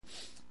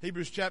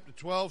Hebrews chapter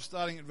 12,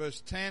 starting at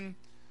verse 10.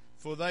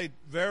 For they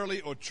verily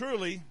or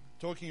truly,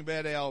 talking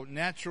about our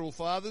natural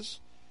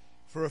fathers,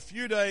 for a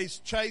few days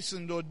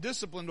chastened or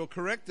disciplined or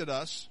corrected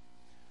us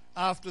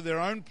after their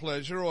own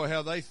pleasure or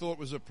how they thought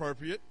was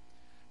appropriate.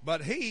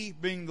 But he,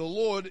 being the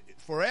Lord,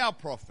 for our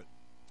profit,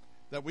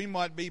 that we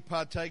might be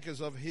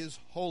partakers of his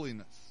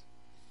holiness.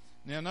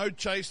 Now no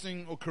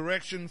chastening or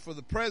correction for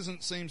the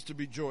present seems to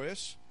be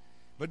joyous,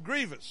 but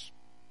grievous.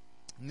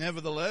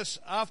 Nevertheless,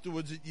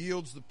 afterwards it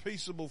yields the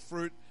peaceable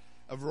fruit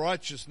of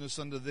righteousness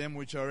unto them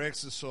which are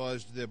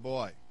exercised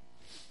thereby.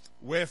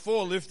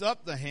 Wherefore lift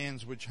up the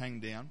hands which hang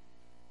down,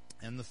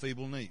 and the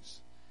feeble knees,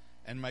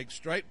 and make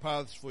straight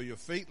paths for your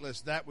feet,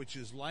 lest that which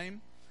is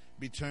lame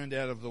be turned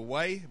out of the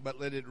way, but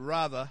let it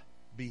rather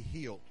be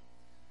healed.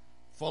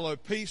 Follow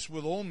peace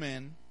with all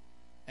men,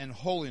 and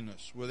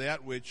holiness,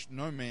 without which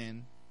no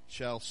man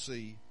shall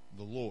see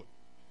the Lord.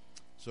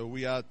 So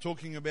we are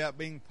talking about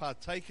being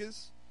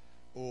partakers,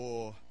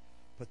 or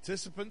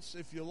participants,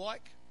 if you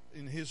like,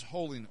 in his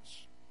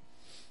holiness.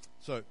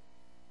 So,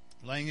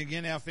 laying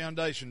again our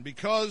foundation,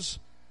 because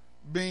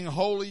being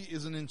holy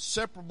is an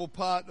inseparable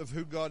part of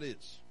who God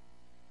is.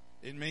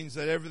 It means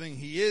that everything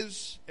he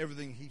is,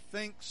 everything he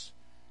thinks,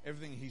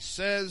 everything he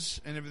says,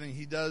 and everything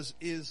he does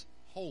is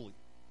holy.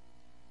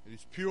 It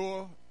is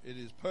pure, it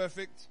is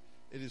perfect,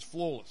 it is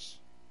flawless.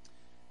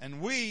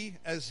 And we,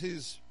 as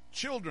his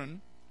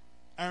children,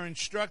 are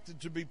instructed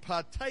to be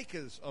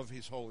partakers of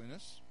his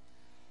holiness,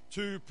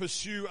 to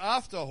pursue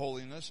after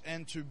holiness,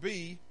 and to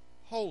be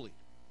holy.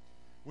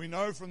 We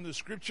know from the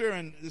scripture,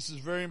 and this is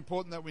very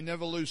important that we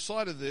never lose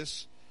sight of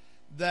this,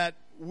 that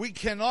we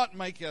cannot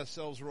make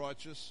ourselves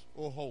righteous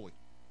or holy.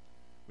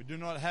 We do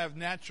not have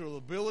natural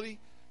ability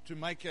to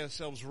make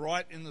ourselves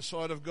right in the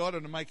sight of God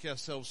and to make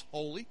ourselves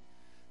holy.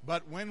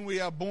 But when we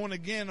are born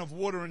again of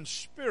water and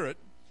spirit,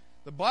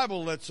 the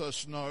Bible lets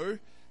us know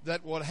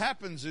that what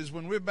happens is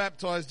when we're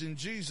baptized in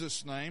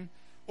Jesus' name,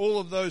 all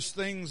of those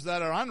things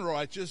that are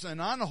unrighteous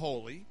and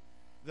unholy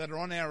that are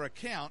on our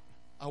account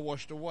are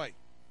washed away.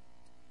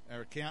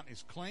 Our account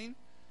is clean,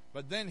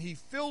 but then he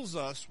fills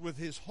us with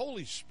his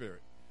Holy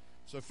Spirit.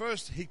 So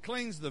first he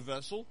cleans the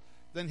vessel,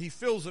 then he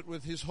fills it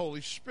with his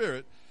Holy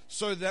Spirit,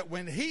 so that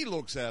when he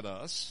looks at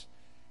us,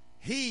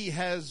 he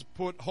has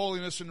put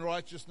holiness and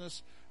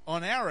righteousness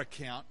on our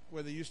account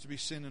where there used to be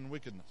sin and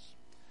wickedness.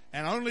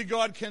 And only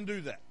God can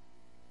do that.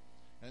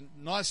 And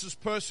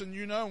nicest person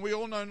you know, and we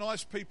all know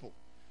nice people.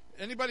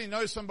 Anybody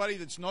know somebody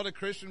that's not a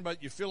Christian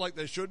but you feel like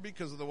they should be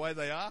because of the way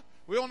they are?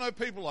 We all know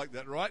people like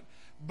that, right?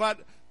 But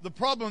the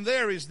problem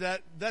there is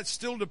that that's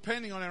still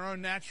depending on our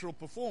own natural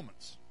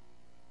performance.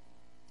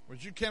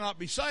 Whereas you cannot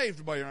be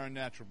saved by your own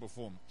natural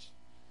performance.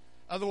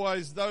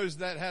 Otherwise, those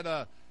that had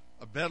a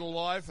better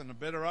life and a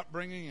better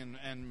upbringing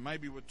and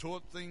maybe were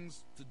taught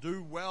things to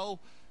do well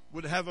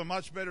would have a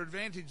much better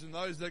advantage than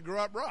those that grew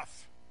up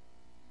rough.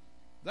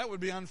 That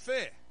would be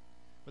unfair.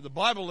 But the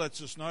Bible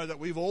lets us know that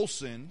we've all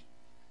sinned.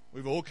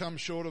 We've all come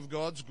short of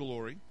God's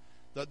glory,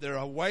 that there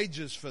are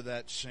wages for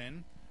that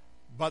sin,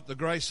 but the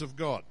grace of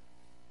God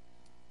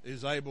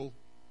is able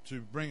to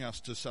bring us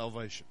to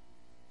salvation.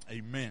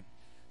 Amen.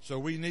 So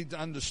we need to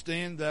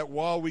understand that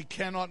while we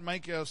cannot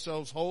make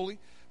ourselves holy,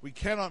 we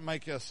cannot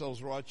make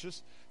ourselves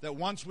righteous, that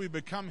once we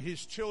become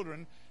his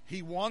children,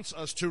 he wants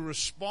us to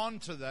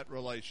respond to that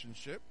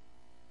relationship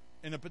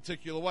in a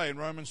particular way. In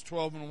Romans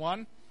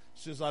 12:1,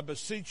 says, I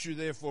beseech you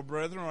therefore,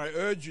 brethren, I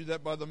urge you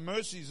that by the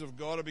mercies of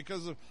God, or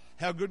because of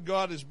how good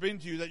God has been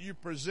to you, that you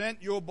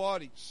present your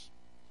bodies.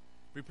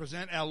 We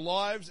present our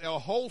lives, our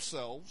whole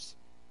selves,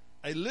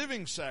 a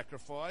living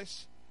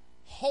sacrifice,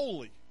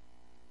 holy,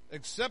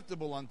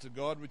 acceptable unto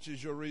God, which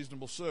is your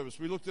reasonable service.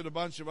 We looked at a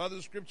bunch of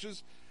other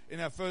scriptures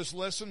in our first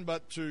lesson,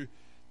 but to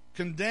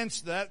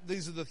condense that,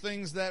 these are the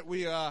things that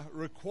we are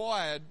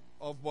required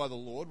of by the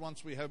Lord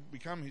once we have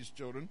become his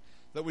children,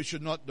 that we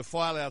should not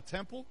defile our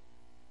temple,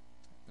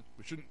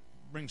 we shouldn't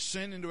bring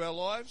sin into our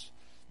lives,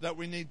 that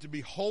we need to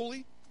be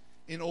holy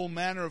in all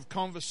manner of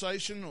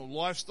conversation or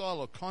lifestyle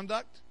or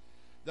conduct,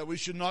 that we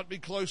should not be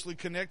closely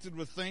connected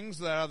with things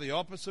that are the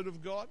opposite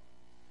of God,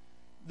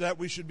 that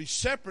we should be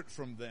separate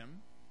from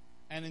them,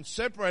 and in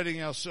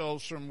separating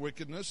ourselves from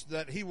wickedness,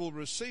 that he will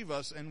receive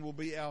us and will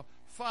be our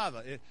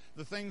Father.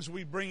 The things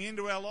we bring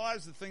into our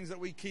lives, the things that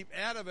we keep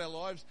out of our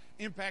lives,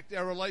 impact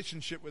our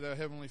relationship with our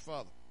Heavenly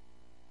Father.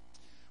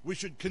 We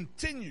should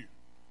continue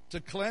to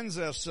cleanse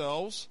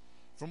ourselves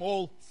from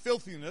all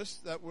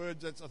filthiness. That word,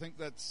 I think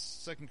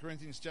that's 2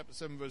 Corinthians chapter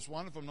 7, verse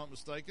 1, if I'm not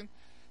mistaken.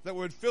 That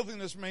word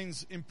filthiness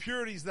means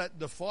impurities that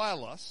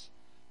defile us.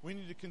 We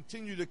need to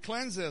continue to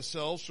cleanse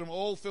ourselves from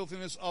all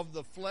filthiness of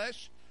the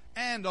flesh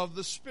and of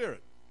the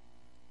spirit,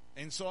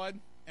 inside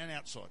and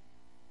outside.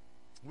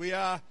 We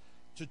are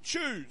to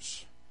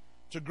choose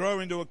to grow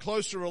into a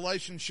closer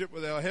relationship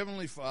with our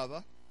Heavenly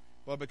Father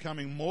by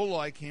becoming more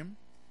like him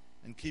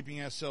and keeping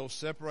ourselves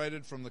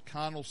separated from the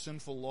carnal,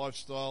 sinful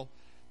lifestyle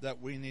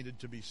that we needed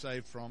to be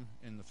saved from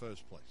in the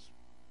first place.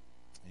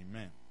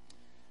 Amen.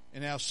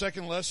 In our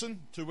second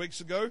lesson, 2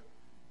 weeks ago,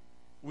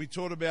 we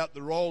taught about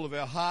the role of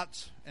our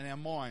hearts and our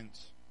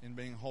minds in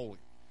being holy.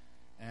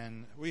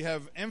 And we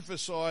have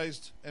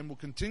emphasized and will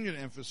continue to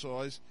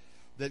emphasize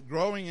that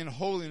growing in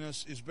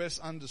holiness is best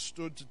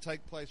understood to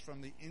take place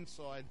from the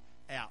inside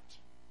out.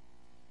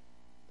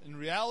 In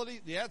reality,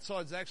 the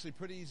outside is actually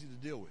pretty easy to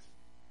deal with.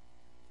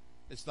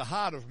 It's the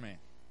heart of man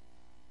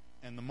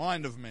and the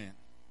mind of man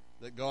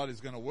that God is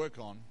going to work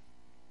on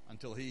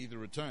until he either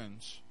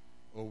returns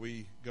or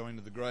we go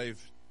into the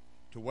grave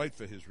to wait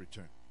for his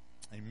return.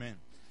 Amen.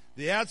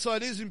 The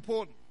outside is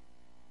important,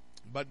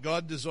 but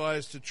God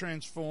desires to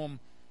transform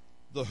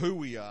the who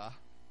we are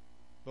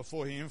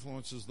before he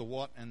influences the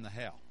what and the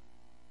how.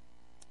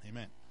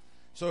 Amen.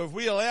 So if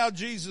we allow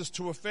Jesus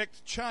to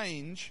effect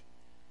change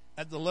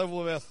at the level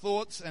of our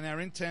thoughts and our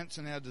intents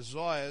and our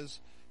desires,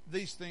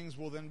 these things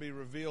will then be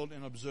revealed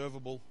in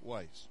observable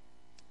ways.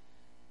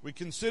 We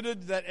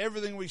considered that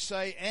everything we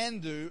say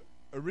and do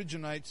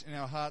originates in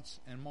our hearts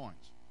and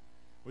minds,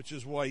 which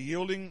is why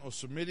yielding or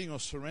submitting or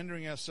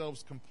surrendering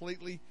ourselves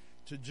completely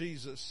to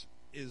Jesus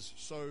is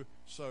so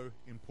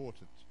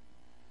important.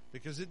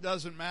 Because it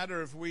doesn't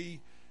matter if we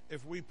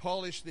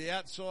polish the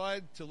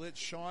outside till it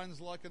shines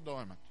like a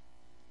diamond.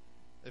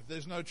 If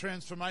there's no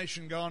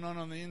transformation going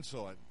on the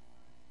inside,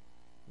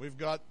 we've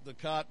got the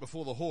cart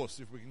before the horse,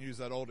 if we can use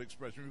that old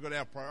expression. We've got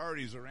our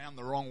priorities around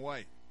the wrong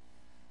way.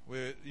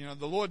 The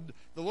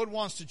Lord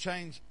wants to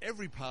change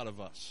every part of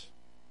us,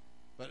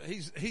 but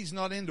He's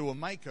not into a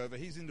makeover.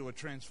 He's into a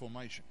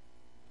transformation.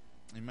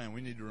 Amen.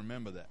 We need to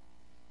remember that.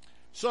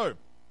 So,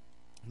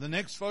 the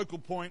next focal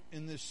point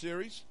in this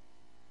series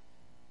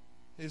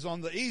is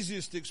on the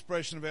easiest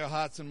expression of our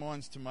hearts and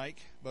minds to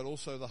make, but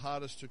also the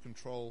hardest to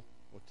control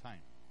or tame.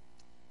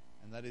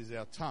 And that is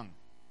our tongue,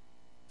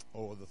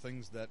 or the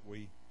things that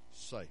we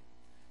say.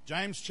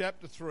 James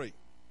chapter 3.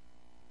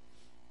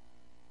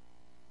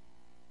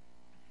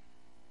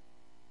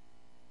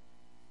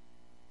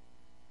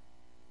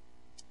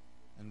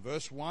 And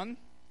verse 1, I'm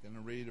going to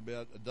read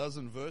about a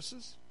dozen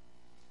verses.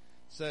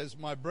 It says,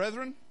 "My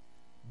brethren,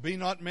 be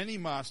not many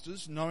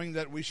masters, knowing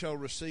that we shall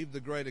receive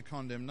the greater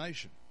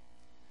condemnation.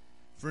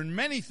 For in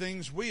many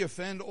things we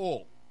offend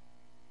all.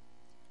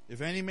 If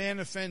any man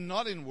offend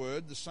not in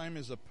word, the same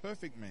is a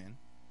perfect man,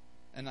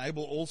 and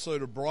able also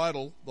to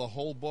bridle the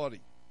whole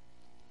body.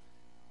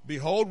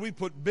 Behold, we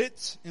put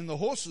bits in the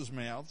horses'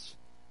 mouths,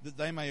 that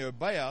they may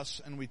obey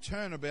us, and we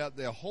turn about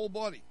their whole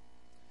body.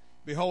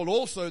 Behold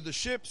also the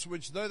ships,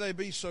 which though they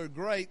be so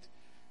great,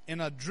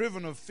 and are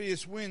driven of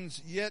fierce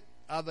winds, yet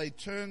are they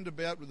turned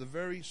about with a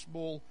very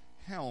small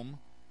helm,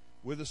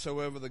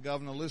 whithersoever the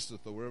governor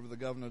listeth," or wherever the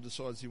governor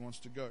decides he wants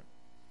to go.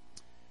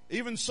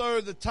 "Even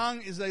so the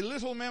tongue is a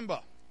little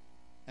member,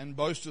 and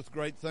boasteth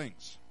great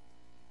things.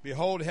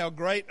 Behold how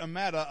great a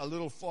matter a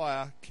little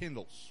fire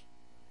kindles.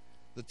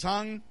 The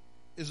tongue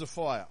is a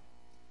fire,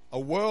 a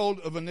world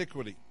of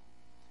iniquity.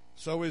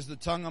 So is the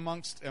tongue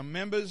amongst our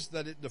members,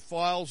 that it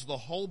defiles the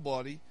whole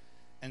body,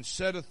 and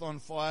setteth on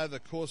fire the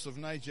course of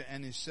nature,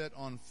 and is set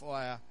on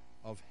fire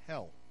of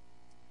hell.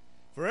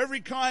 For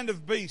every kind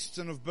of beasts,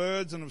 and of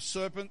birds, and of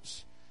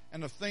serpents,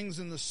 and of things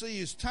in the sea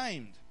is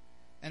tamed,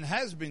 and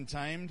has been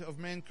tamed of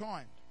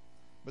mankind.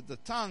 But the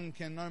tongue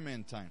can no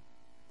man tame.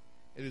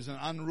 It is an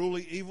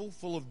unruly evil,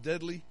 full of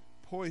deadly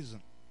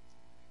poison.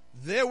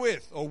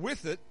 Therewith, or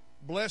with it,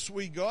 bless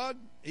we God,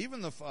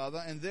 even the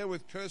Father, and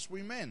therewith curse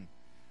we men,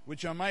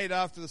 which are made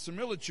after the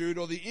similitude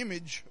or the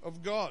image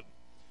of God.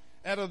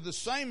 Out of the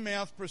same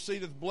mouth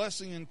proceedeth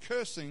blessing and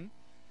cursing.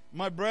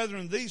 My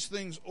brethren, these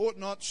things ought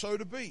not so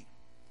to be.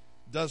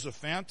 Does a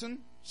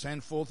fountain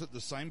send forth at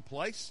the same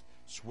place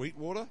sweet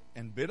water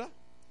and bitter?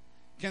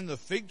 Can the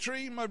fig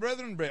tree, my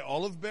brethren, bear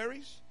olive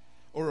berries,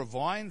 or a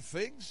vine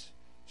figs?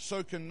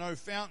 So can no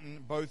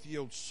fountain both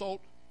yield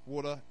salt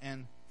water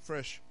and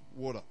fresh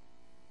water."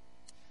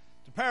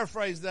 To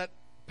paraphrase that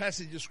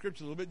passage of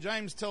Scripture a little bit,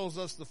 James tells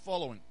us the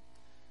following.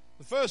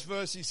 The first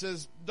verse, he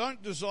says,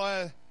 don't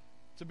desire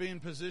to be in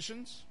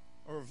positions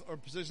or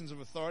positions of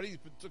authority. He's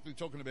particularly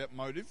talking about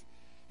motive.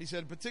 He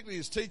said, particularly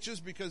as teachers,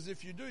 because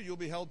if you do, you'll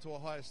be held to a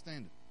higher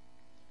standard.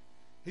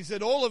 He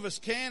said, all of us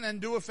can and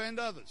do offend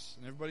others.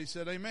 And everybody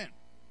said, amen.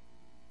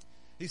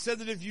 He said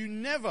that if you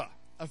never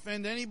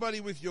offend anybody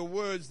with your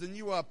words, then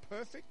you are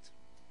perfect,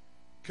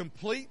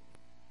 complete,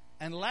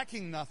 and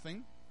lacking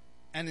nothing,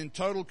 and in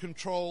total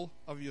control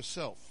of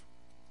yourself.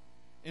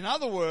 In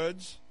other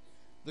words,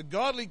 the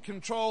godly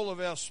control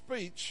of our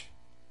speech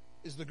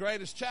is the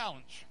greatest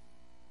challenge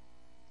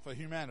for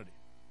humanity.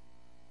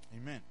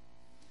 Amen.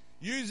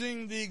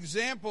 Using the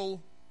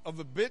example of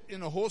a bit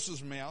in a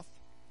horse's mouth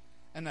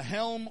and a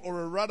helm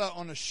or a rudder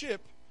on a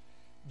ship,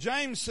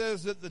 James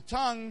says that the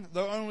tongue,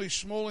 though only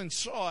small in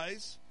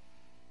size,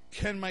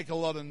 can make a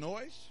lot of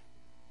noise.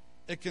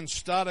 It can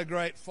start a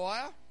great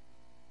fire,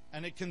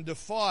 and it can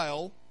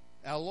defile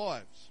our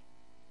lives.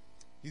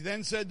 He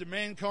then said that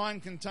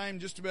mankind can tame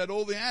just about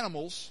all the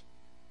animals,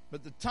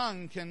 but the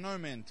tongue can no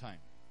man tame.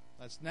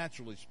 That's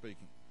naturally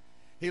speaking.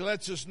 He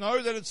lets us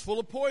know that it's full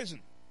of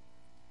poison.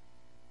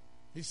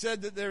 He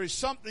said that there is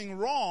something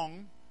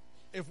wrong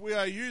if we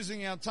are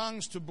using our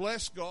tongues to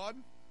bless God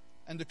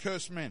and to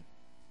curse men.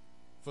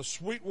 For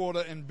sweet water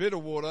and bitter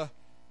water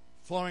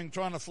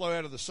trying to flow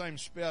out of the same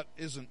spout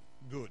isn't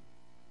good.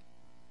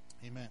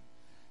 Amen.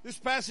 This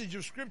passage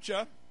of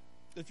Scripture,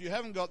 if you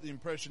haven't got the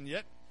impression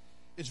yet,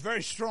 is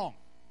very strong.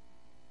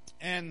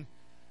 And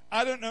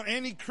I don't know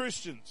any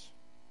Christians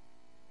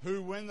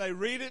who, when they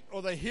read it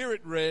or they hear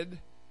it read,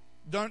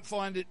 don't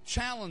find it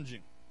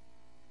challenging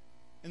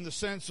in the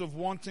sense of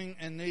wanting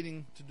and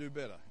needing to do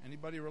better.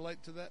 Anybody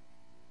relate to that?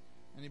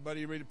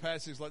 Anybody read a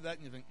passage like that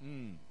and you think,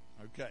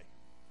 okay.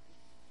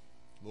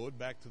 Lord,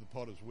 back to the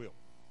potter's wheel.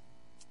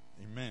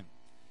 Amen.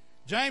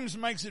 James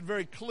makes it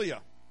very clear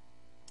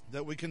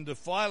that we can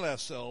defile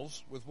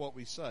ourselves with what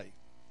we say,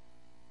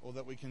 or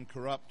that we can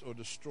corrupt or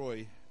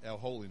destroy our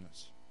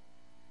holiness.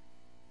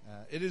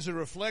 It is a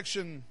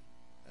reflection,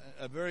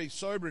 a very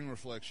sobering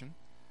reflection,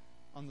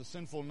 on the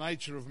sinful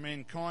nature of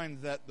mankind,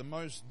 that the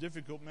most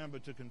difficult member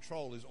to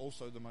control is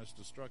also the most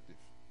destructive.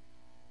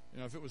 You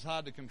know, if it was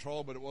hard to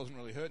control but it wasn't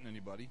really hurting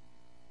anybody,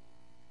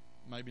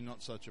 maybe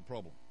not such a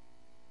problem.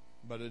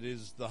 But it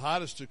is the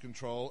hardest to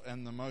control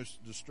and the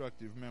most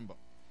destructive member.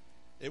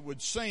 It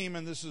would seem,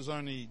 and this is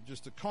only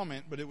just a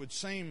comment, but it would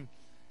seem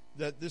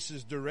that this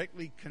is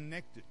directly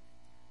connected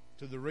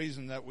to the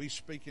reason that we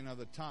speak in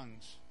other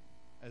tongues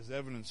as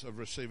evidence of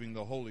receiving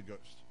the Holy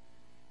Ghost.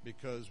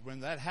 Because when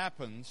that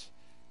happens,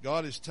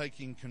 God is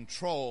taking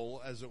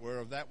control, as it were,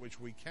 of that which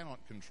we cannot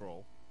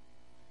control.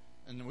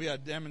 And we are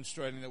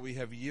demonstrating that we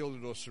have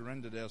yielded or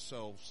surrendered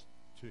ourselves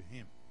to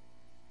Him.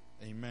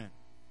 Amen.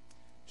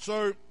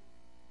 So,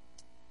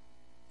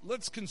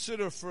 let's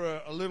consider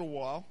for a little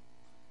while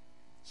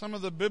some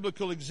of the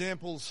biblical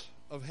examples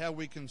of how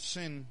we can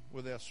sin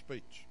with our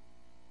speech.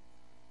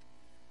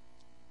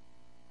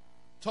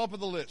 Top of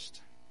the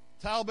list,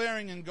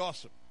 talebearing and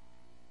gossip.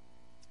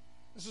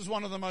 This is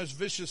one of the most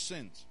vicious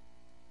sins.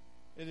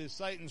 It is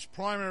Satan's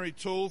primary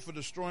tool for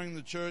destroying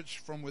the church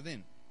from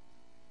within.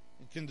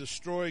 It can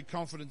destroy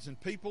confidence in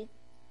people,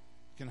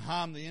 it can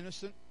harm the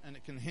innocent, and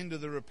it can hinder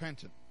the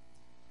repentant.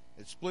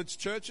 It splits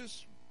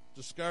churches,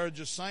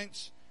 discourages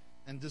saints,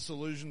 and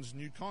disillusions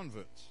new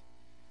converts.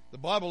 The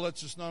Bible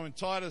lets us know in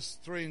Titus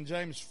 3 and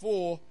James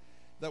 4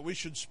 that we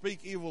should speak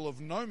evil of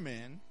no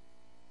man,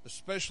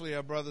 especially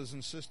our brothers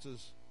and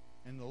sisters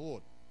in the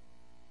Lord.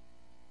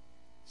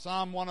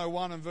 Psalm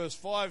 101 and verse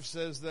 5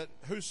 says that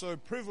whoso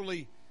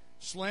privily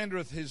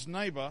slandereth his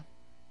neighbour,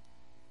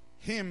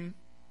 him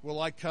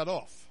will I cut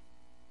off.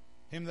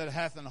 Him that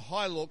hath an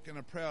high look and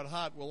a proud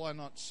heart will I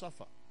not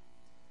suffer.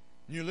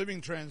 New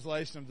Living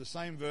Translation of the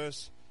same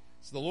verse,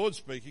 it's the Lord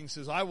speaking,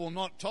 says, I will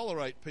not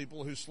tolerate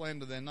people who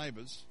slander their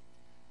neighbours.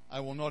 I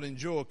will not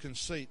endure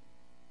conceit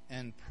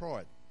and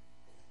pride.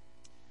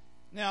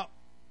 Now,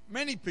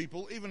 many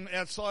people, even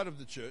outside of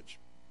the church,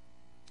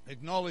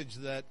 acknowledge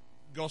that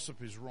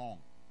gossip is wrong.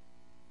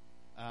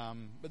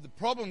 But the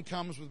problem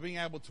comes with being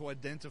able to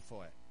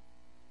identify it,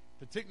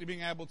 particularly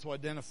being able to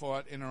identify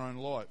it in our own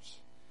lives.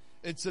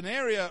 It's an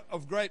area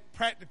of great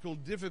practical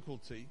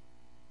difficulty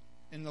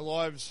in the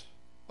lives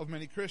of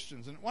many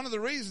Christians. And one of the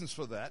reasons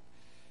for that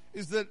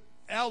is that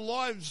our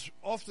lives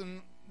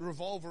often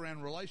revolve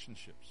around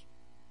relationships.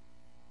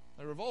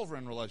 They revolve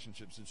around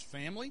relationships. It's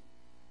family,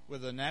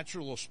 whether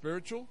natural or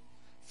spiritual,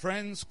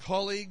 friends,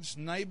 colleagues,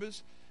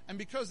 neighbours. And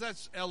because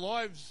that's our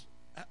lives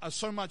are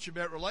so much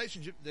about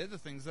relationship, they're the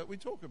things that we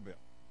talk about.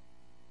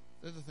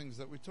 They're the things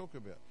that we talk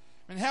about.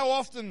 And how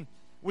often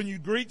when you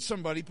greet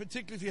somebody,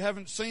 particularly if you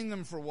haven't seen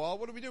them for a while,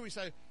 what do? We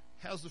say,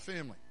 how's the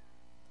family?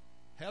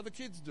 How are the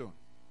kids doing?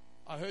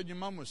 I heard your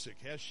mum was sick.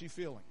 How's she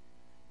feeling?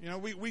 You know,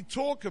 we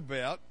talk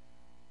about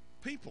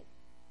people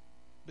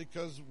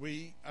because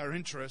we are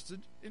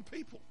interested in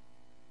people.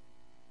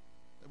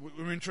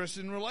 We're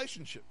interested in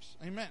relationships.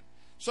 Amen.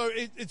 So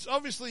it's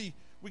obviously,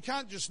 we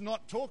can't just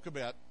not talk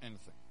about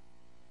anything.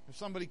 If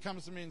somebody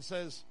comes to me and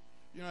says,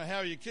 you know, how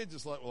are your kids?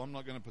 It's like, well, I'm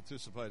not going to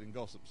participate in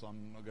gossip, so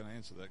I'm not going to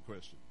answer that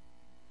question.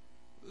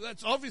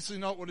 That's obviously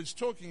not what it's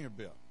talking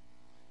about.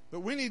 But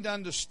we need to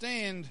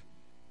understand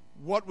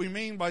what we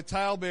mean by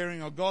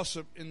talebearing or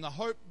gossip in the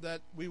hope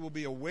that we will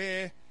be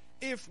aware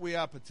if we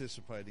are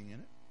participating in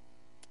it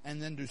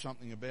and then do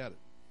something about it.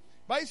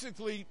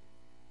 Basically,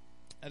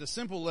 at a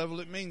simple level,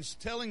 it means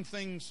telling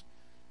things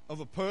of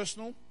a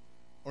personal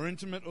or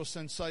intimate or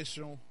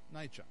sensational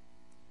nature.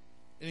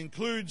 It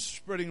includes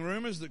spreading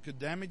rumors that could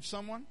damage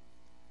someone.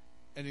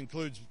 It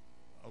includes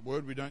a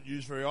word we don't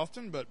use very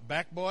often, but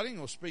backbiting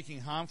or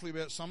speaking harmfully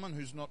about someone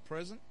who's not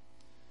present.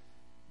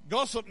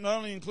 Gossip not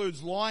only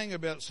includes lying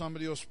about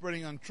somebody or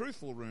spreading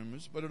untruthful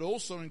rumors, but it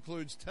also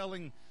includes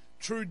telling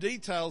true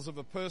details of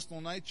a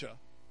personal nature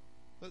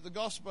that the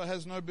gossiper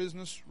has no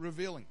business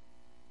revealing.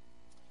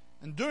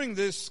 And doing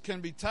this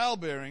can be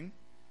talebearing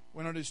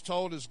when it is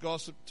told as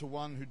gossip to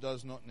one who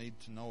does not need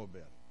to know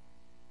about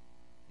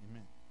it.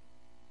 Amen.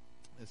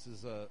 This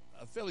is a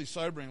fairly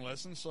sobering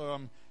lesson, so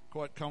I'm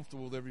quite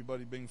comfortable with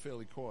everybody being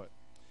fairly quiet.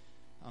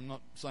 I'm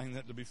not saying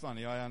that to be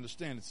funny. I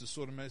understand it's the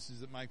sort of message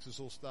that makes us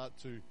all start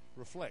to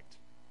reflect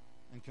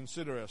and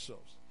consider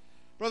ourselves.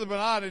 Brother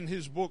Bernard, in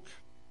his book,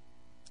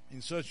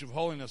 In Search of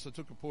Holiness, I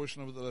took a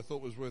portion of it that I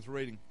thought was worth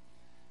reading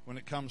when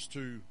it comes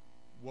to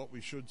what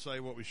we should say,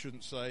 what we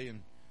shouldn't say,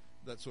 and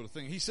that sort of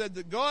thing. He said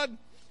that God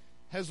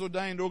has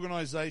ordained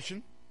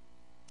organization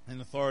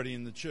and authority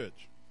in the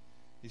church.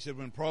 He said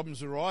when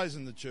problems arise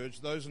in the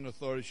church, those in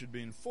authority should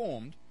be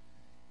informed.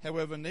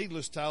 However,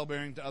 needless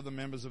talebearing to other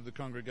members of the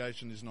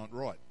congregation is not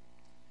right.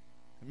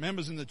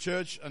 Members in the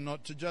church are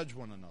not to judge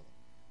one another.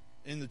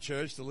 In the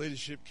church, the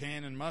leadership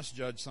can and must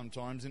judge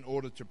sometimes in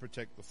order to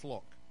protect the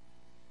flock.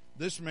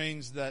 This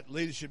means that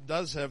leadership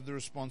does have the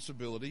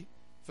responsibility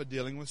for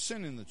dealing with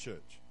sin in the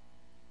church.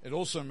 It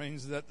also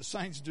means that the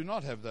saints do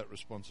not have that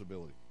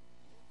responsibility.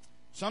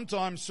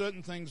 Sometimes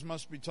certain things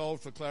must be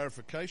told for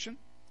clarification,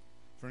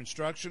 for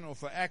instruction, or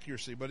for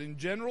accuracy. But in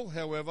general,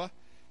 however,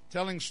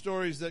 telling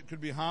stories that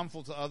could be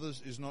harmful to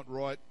others is not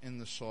right in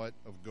the sight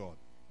of God.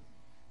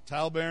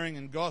 Talebearing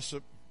and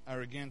gossip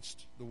are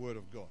against the word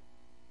of God.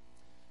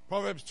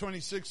 Proverbs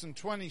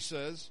 26:20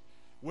 says,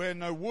 where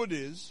no wood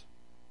is,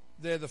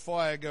 there the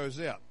fire goes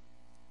out.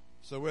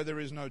 So where there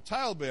is no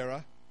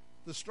talebearer,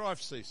 the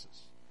strife ceases.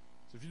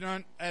 So if you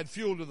don't add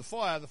fuel to the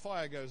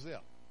fire goes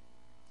out.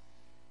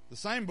 The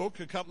same book,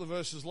 a couple of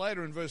verses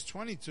later, in verse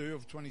 22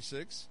 of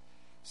 26,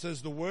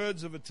 says the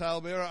words of a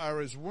talebearer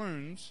are as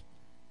wounds,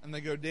 and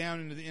they go down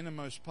into the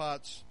innermost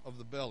parts of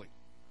the belly.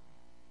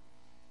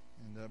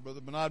 And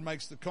Brother Bernard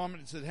makes the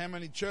comment, it said, how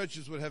many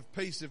churches would have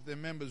peace if their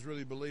members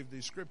really believed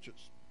these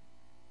scriptures?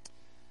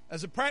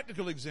 As a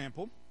practical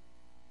example,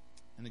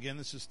 and again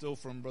this is still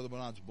from Brother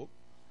Bernard's book,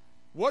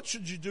 what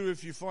should you do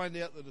if you find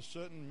out that a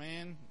certain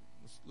man,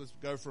 let's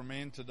go for a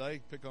man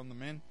today, pick on the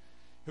men,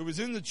 who is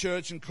in the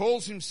church and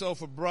calls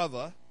himself a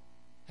brother,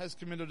 has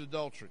committed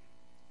adultery?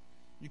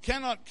 You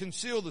cannot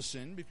conceal the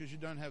sin because you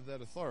don't have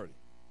that authority.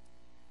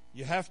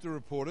 You have to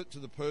report it to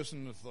the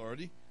person in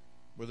authority,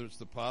 whether it's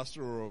the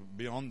pastor or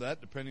beyond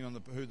that, depending on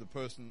who the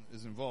person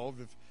is involved.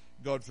 If,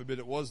 God forbid,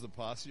 it was the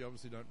pastor, you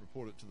obviously don't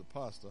report it to the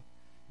pastor.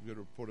 You've got to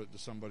report it to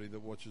somebody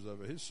that watches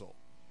over his soul.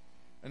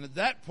 And at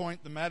that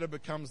point, the matter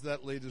becomes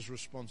that leader's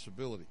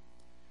responsibility.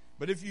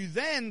 But if you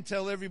then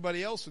tell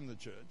everybody else in the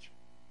church,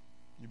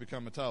 you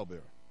become a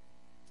talebearer.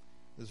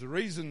 There's a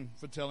reason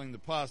for telling the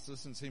pastor,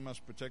 since he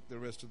must protect the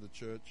rest of the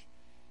church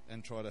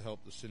and try to help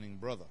the sinning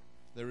brother.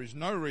 There is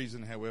no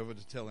reason, however,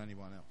 to tell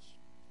anyone else.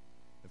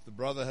 If the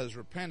brother has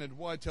repented,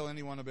 why tell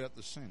anyone about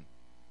the sin?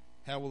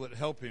 How will it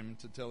help him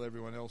to tell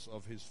everyone else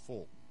of his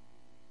fault?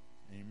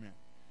 Amen.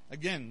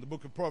 Again, the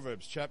book of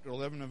Proverbs, chapter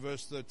 11 and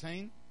verse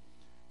 13,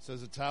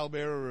 says, a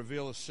talebearer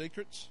revealeth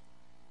secrets,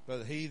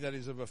 but he that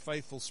is of a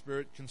faithful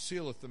spirit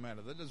concealeth the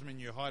matter. That doesn't mean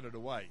you hide it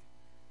away.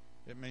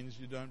 It means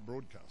you don't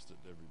broadcast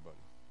it to everybody.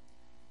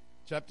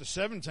 Chapter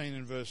 17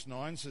 and verse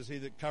 9 says, he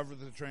that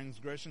covereth a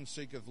transgression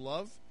seeketh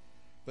love,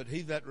 but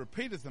he that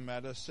repeateth the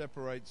matter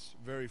separates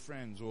very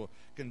friends, or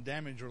can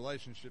damage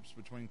relationships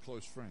between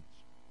close friends.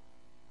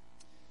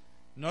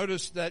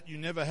 Notice that you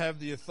never have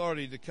the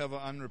authority to cover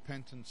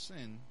unrepentant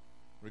sin,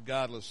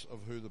 regardless of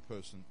who the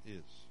person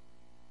is.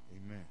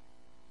 Amen.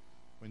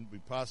 When we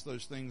pass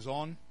those things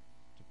on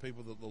to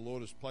people that the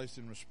Lord has placed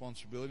in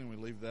responsibility, and we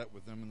leave that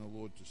with them and the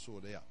Lord to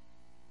sort out.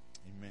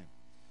 Amen.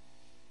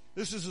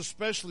 This is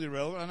especially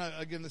relevant. I know,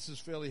 again, this is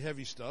fairly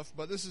heavy stuff,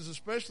 but this is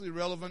especially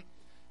relevant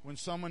when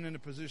someone in a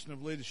position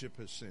of leadership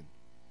has sinned.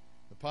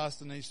 The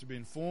pastor needs to be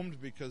informed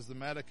because the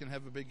matter can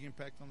have a big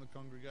impact on the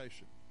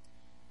congregation.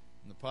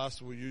 And the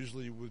pastor will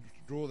usually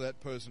withdraw that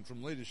person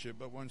from leadership,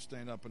 but won't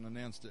stand up and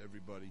announce to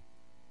everybody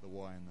the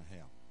why and the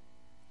how.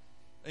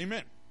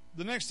 Amen.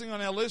 The next thing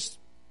on our list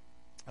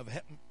of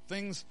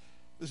things,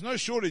 there's no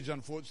shortage,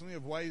 unfortunately,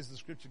 of ways the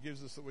Scripture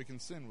gives us that we can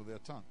sin with our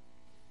tongue.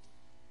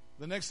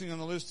 The next thing on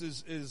the list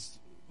is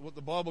what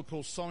the Bible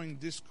calls sowing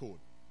discord.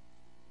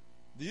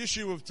 The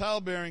issue of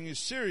talebearing is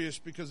serious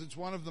because it's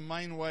one of the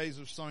main ways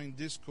of sowing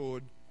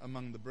discord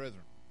among the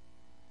brethren.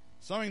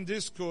 Sowing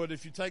discord,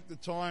 if you take the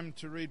time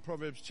to read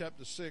Proverbs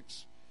chapter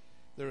 6,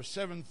 there are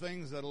 7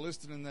 things that are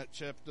listed in that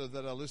chapter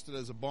that are listed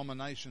as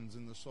abominations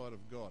in the sight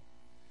of God.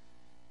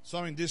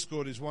 Sowing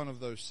discord is one of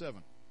those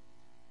 7.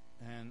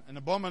 And an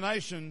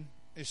abomination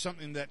is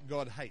something that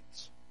God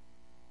hates,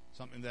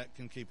 something that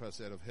can keep us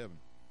out of heaven.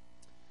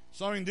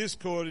 Sowing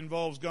discord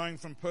involves going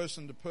from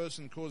person to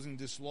person, causing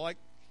dislike,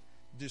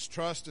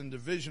 distrust, and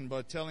division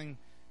by telling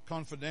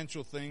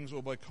confidential things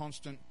or by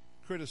constant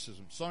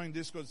criticism. Sowing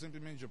discord simply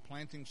means you're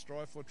planting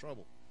strife or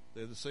trouble.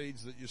 They're the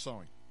seeds that you're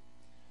sowing.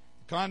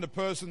 The kind of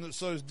person that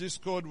sows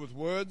discord with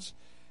words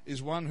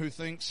is one who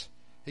thinks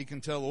he can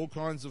tell all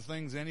kinds of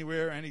things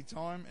anywhere,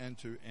 anytime, and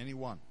to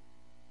anyone.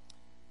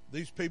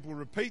 These people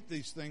repeat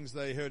these things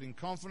they heard in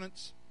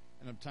confidence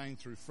and obtained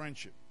through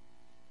friendship,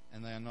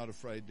 and they are not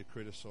afraid to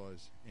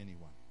criticize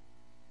anyone.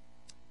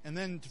 And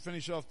then to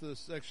finish off the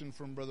section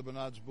from Brother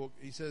Bernard's book,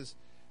 he says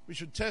we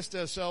should test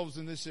ourselves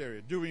in this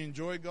area. Do we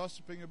enjoy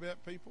gossiping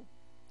about people?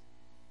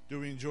 Do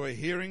we enjoy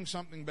hearing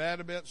something bad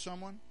about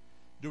someone?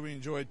 Do we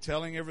enjoy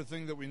telling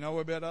everything that we know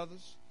about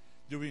others?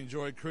 Do we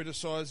enjoy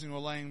criticizing or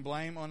laying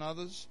blame on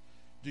others?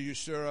 Do you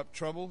stir up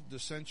trouble,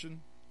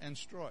 dissension, and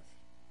strife?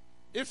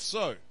 If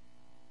so,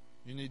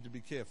 you need to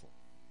be careful.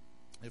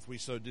 If we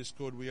sow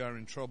discord, we are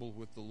in trouble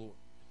with the Lord.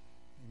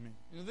 Amen.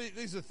 You know,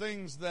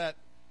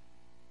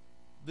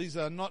 these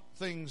are not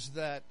things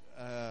that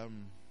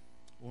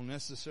will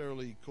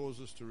necessarily cause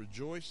us to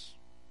rejoice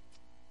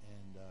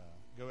and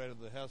go out of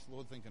the house of the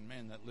Lord thinking,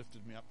 man, that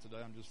lifted me up today.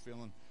 I'm just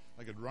feeling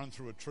I could run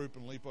through a troop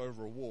and leap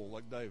over a wall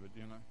like David,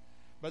 you know.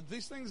 But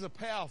these things are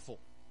powerful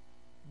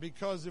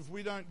because if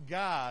we don't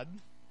guard,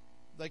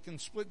 they can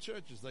split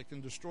churches. They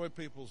can destroy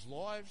people's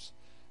lives.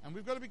 And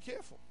we've got to be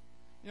careful.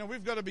 You know,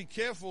 we've got to be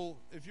careful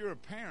if you're a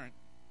parent,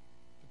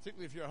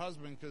 particularly if you're a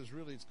husband, because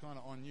really it's kind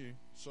of on you.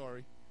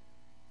 Sorry.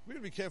 We've got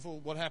to be careful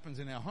what happens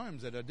in our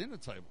homes at our dinner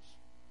tables.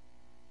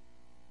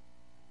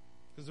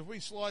 Because if we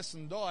slice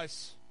and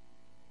dice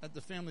at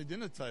the family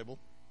dinner table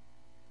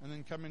and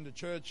then come into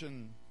church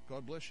and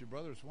God bless you,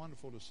 brother, it's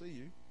wonderful to see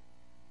you,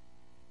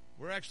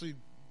 we're actually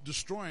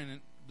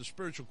destroying the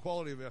spiritual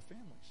quality of our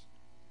families.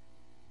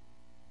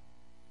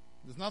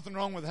 There's nothing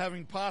wrong with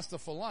having pasta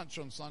for lunch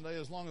on Sunday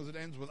as long as it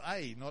ends with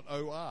A, not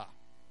O-R.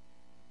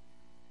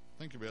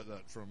 Think about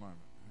that for a moment.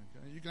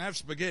 Okay? You can have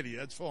spaghetti,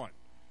 that's fine.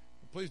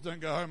 But please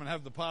don't go home and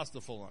have the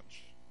pasta for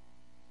lunch.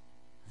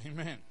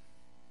 Amen.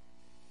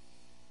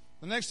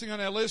 The next thing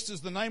on our list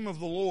is the name of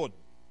the Lord.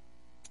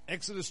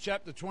 Exodus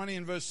chapter 20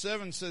 and verse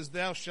 7 says,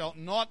 "Thou shalt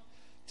not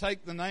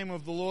take the name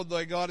of the Lord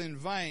thy God in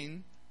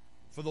vain,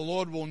 for the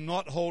Lord will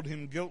not hold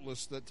him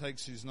guiltless that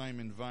takes his name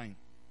in vain."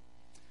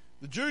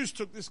 The Jews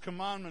took this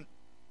commandment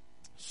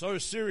so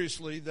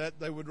seriously that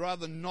they would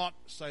rather not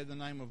say the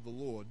name of the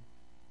Lord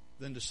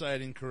than to say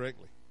it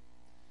incorrectly.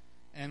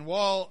 And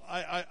while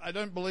I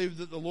don't believe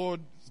that the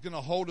Lord is going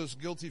to hold us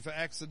guilty for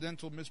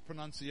accidental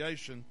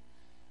mispronunciation,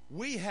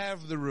 we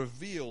have the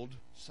revealed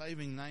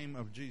saving name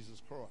of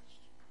Jesus Christ.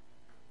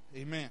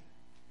 Amen.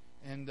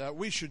 And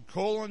we should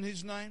call on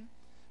his name.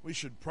 We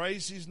should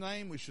praise his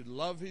name. We should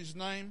love his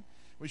name.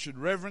 We should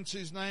reverence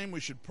his name. We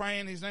should pray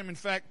in his name. In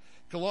fact,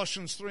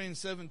 Colossians 3 and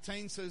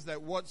 17 says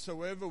that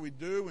whatsoever we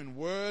do in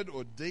word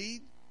or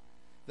deed,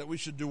 that we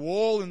should do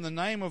all in the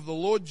name of the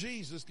Lord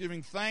Jesus,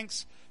 giving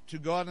thanks to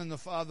God and the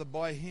Father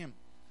by him.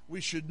 We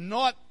should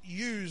not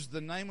use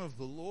the name of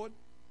the Lord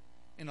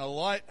in a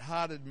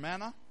light-hearted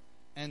manner,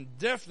 and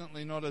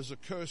definitely not as a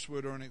curse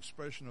word or an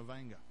expression of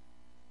anger.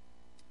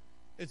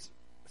 It's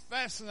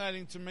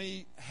fascinating to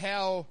me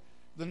how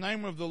the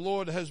name of the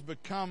Lord has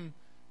become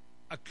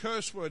a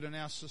curse word in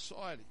our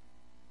society.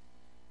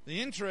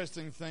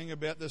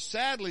 The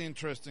sadly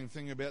interesting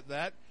thing about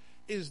that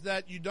is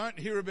that you don't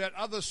hear about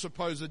other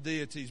supposed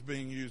deities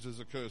being used as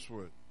a curse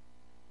word.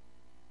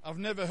 I've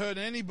never heard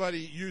anybody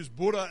use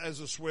Buddha as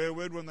a swear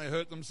word when they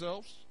hurt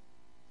themselves,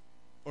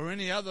 or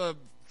any other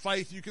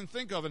faith you can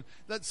think of. And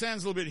that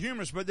sounds a little bit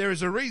humorous, but there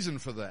is a reason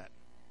for that.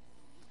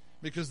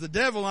 Because the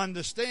devil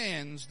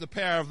understands the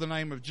power of the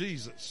name of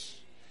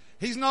Jesus.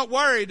 He's not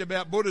worried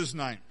about Buddha's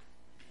name.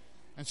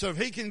 And so if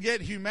he can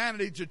get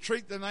humanity to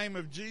treat the name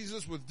of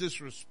Jesus with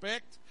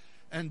disrespect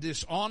and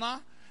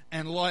dishonor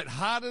and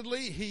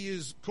lightheartedly, he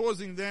is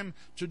causing them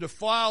to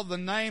defile the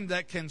name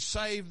that can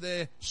save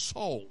their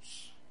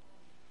souls.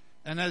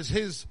 And as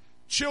his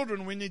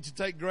children, we need to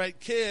take great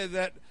care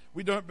that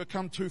we don't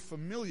become too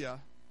familiar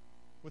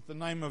with the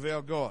name of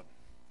our God.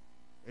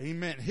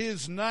 Amen.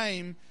 His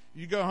name,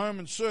 you go home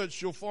and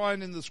search, you'll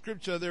find in the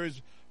scripture there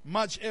is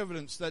much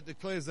evidence that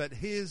declares that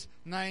his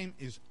name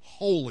is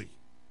holy.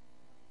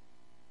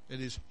 It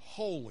is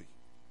holy.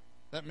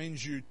 That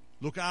means you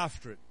look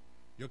after it.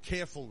 You're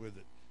careful with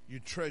it. You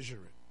treasure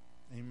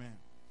it. Amen.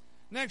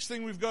 Next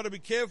thing we've got to be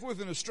careful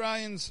with, and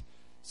Australians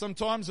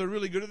sometimes are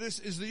really good at this,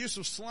 is the use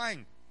of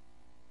slang.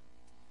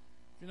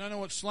 If you don't know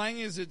what slang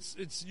is,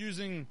 it's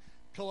using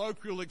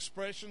colloquial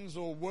expressions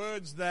or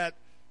words that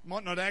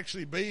might not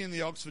actually be in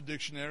the Oxford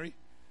Dictionary,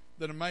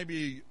 that are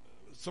maybe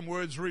some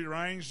words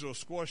rearranged or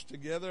squashed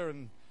together,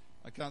 and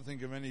I can't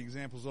think of any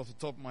examples off the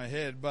top of my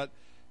head, but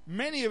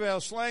many of our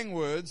slang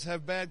words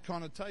have bad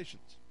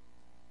connotations,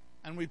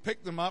 and we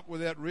pick them up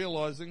without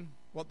realizing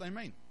what they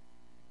mean.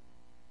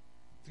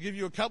 To give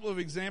you a couple of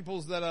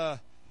examples that are,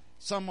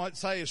 some might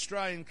say,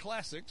 Australian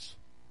classics,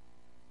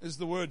 is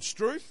the word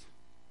struth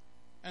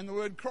and the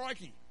word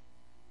crikey.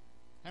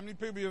 How many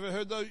people have ever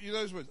heard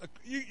those words?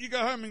 You go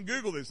home and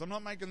Google this. I'm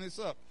not making this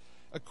up.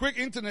 A quick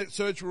internet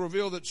search will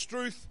reveal that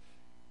struth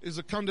is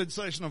a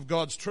condensation of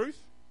God's truth,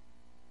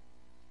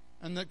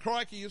 and that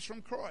crikey is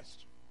from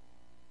Christ.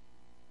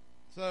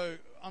 So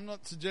I'm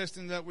not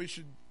suggesting that we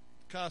should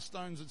cast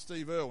stones at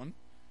Steve Irwin,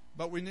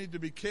 but we need to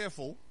be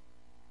careful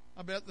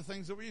about the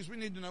things that we use. We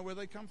need to know where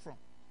they come from.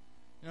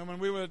 You know,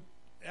 when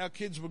our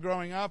kids were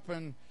growing up,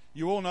 and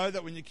you all know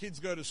that when your kids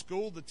go to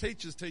school, the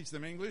teachers teach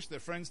them English, their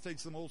friends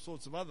teach them all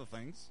sorts of other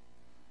things.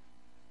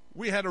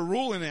 We had a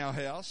rule in our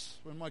house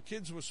when my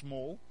kids were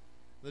small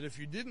that if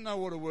you didn't know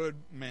what a word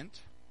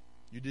meant,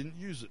 you didn't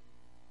use it.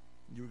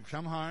 You would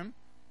come home,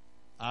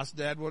 ask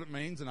Dad what it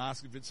means, and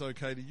ask if it's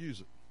okay to use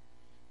it.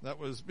 That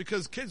was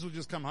because kids will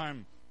just come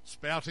home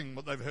spouting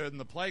what they've heard in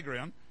the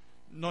playground,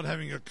 not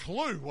having a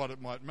clue what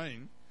it might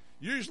mean,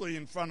 usually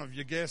in front of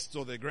your guests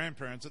or their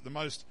grandparents at the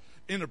most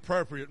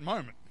inappropriate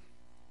moment.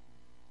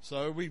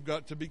 So we've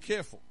got to be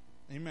careful.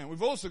 Amen.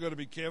 We've also got to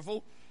be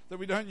careful that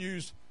we don't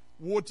use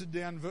watered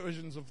down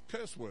versions of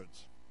curse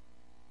words.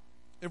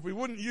 If we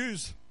wouldn't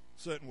use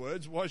certain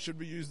words, why should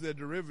we use their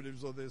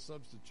derivatives or their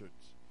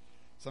substitutes?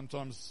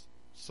 Sometimes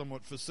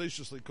somewhat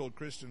facetiously called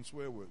Christian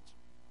swear words.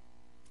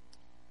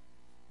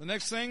 The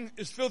next thing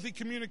is filthy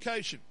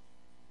communication.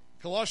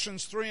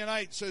 Colossians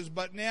 3:8 says,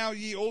 "But now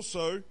ye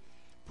also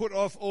put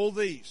off all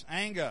these,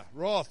 anger,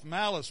 wrath,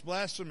 malice,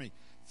 blasphemy,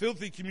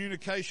 filthy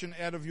communication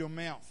out of your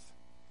mouth."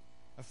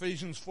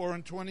 Ephesians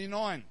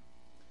 4:29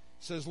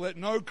 says, "Let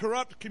no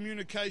corrupt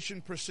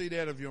communication proceed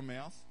out of your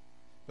mouth,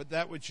 but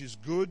that which is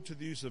good to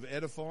the use of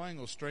edifying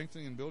or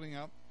strengthening and building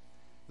up,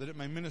 that it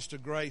may minister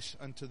grace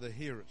unto the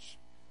hearers."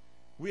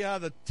 We are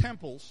the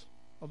temples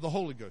of the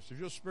Holy Ghost. If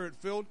you're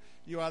Spirit-filled,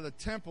 you are the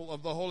temple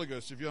of the Holy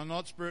Ghost. If you're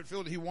not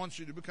Spirit-filled, He wants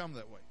you to become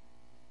that way.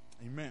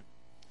 Amen.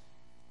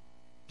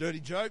 Dirty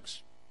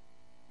jokes,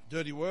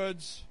 dirty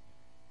words,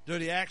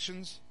 dirty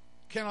actions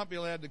cannot be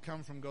allowed to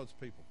come from God's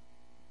people.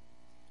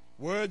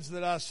 Words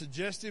that are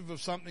suggestive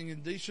of something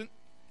indecent,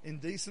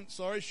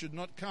 should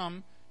not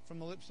come from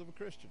the lips of a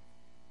Christian.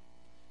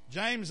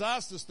 James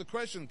asked us the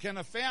question, can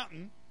a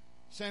fountain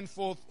send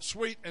forth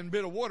sweet and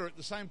bitter water at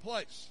the same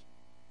place?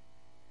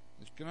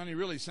 It can only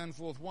really send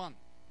forth one.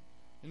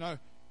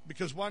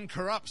 Because one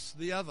corrupts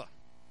the other.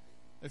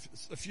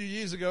 A few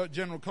years ago at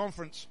General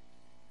Conference,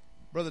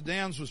 Brother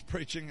Downs was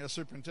preaching, our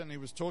superintendent. He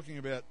was talking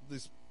about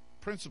this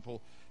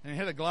principle, and he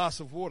had a glass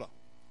of water.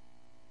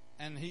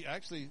 And I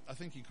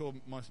think he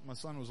called, my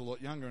son was a lot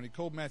younger, and he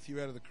called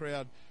Matthew out of the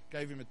crowd,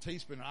 gave him a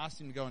teaspoon, and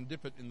asked him to go and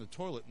dip it in the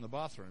toilet in the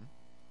bathroom.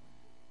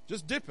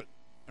 Just dip it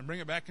and bring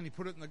it back, and he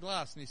put it in the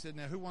glass, and he said,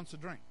 "Now who wants a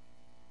drink?"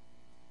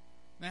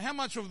 Now how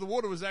much of the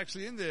water was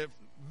actually in there?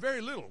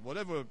 Very little,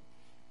 whatever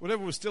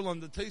was still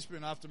on the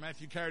teaspoon after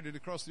Matthew carried it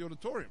across the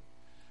auditorium.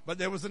 But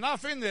there was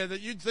enough in there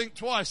that you'd think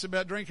twice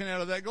about drinking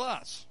out of that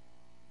glass.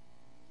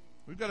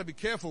 We've got to be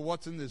careful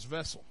what's in this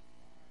vessel.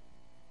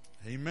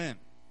 Amen.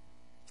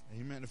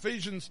 Amen.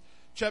 Ephesians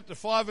chapter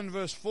 5 and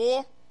verse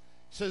 4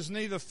 says,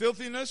 "Neither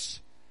filthiness,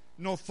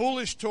 nor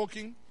foolish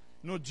talking,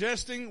 nor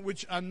jesting,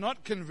 which are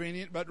not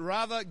convenient, but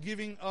rather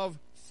giving of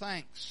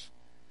thanks."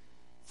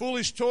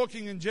 Foolish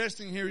talking and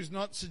jesting here is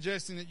not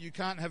suggesting that you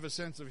can't have a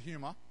sense of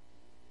humor,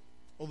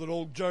 or that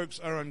all jokes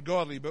are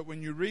ungodly. But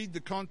when you read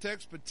the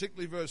context,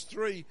 particularly verse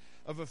 3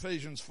 of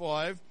Ephesians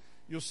 5,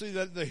 you'll see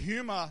that the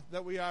humor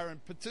that we are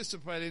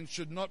participating in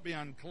should not be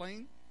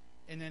unclean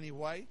in any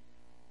way.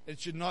 It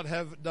should not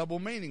have double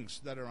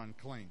meanings that are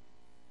unclean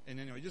in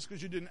any way. Just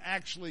because you didn't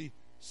actually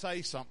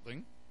say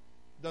something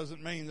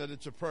doesn't mean that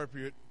it's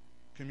appropriate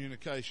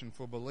communication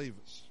for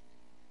believers.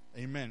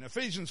 Amen.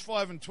 Ephesians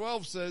 5 and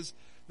 12 says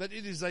that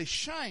it is a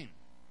shame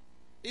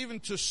even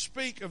to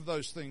speak of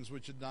those things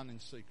which are done in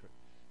secret.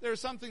 There are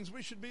some things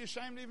we should be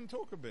ashamed to even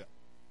talk about.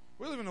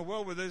 We live in a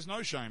world where there's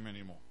no shame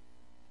anymore,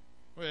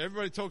 where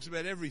everybody talks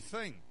about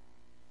everything.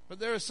 But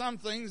there are some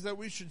things that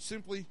we should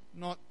simply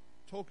not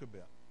talk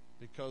about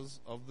because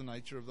of the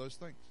nature of those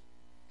things.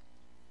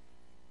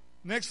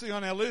 Nextly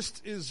on our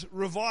list is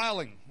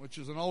reviling, which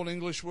is an old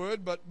English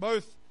word, but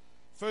both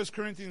 1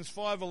 Corinthians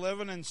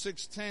 5:11 and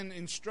 6:10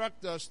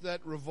 instruct us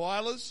that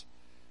revilers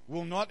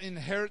will not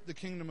inherit the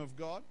kingdom of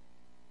God,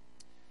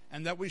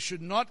 and that we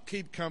should not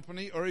keep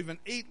company or even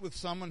eat with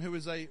someone who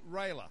is a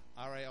railer,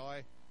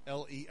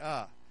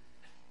 R-A-I-L-E-R.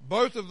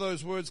 Both of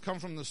those words come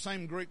from the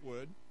same Greek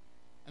word,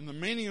 and the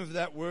meaning of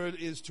that word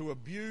is to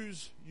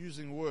abuse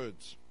using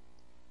words.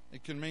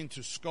 It can mean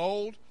to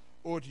scold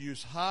or to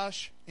use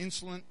harsh,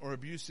 insolent, or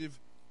abusive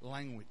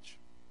language.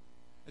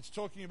 It's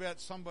talking about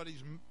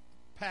somebody's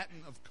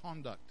pattern of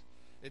conduct.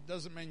 It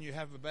doesn't mean you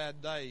have a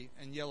bad day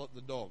and yell at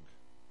the dog.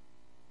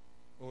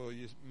 Or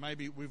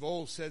maybe we've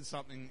all said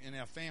something in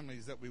our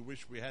families that we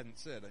wish we hadn't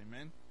said.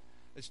 Amen.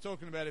 It's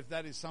talking about if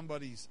that is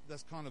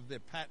that's kind of their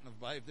pattern of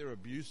behavior. If they're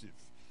abusive,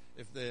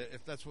 if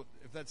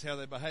that's how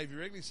they behave. He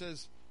regularly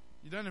says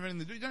you don't have anything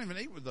to do. You don't even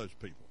eat with those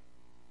people.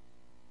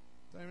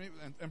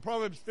 And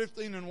Proverbs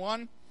 15 and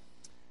 1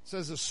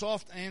 says, "A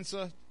soft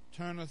answer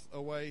turneth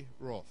away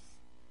wrath,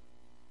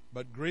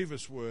 but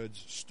grievous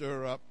words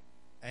stir up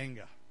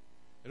anger."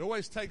 It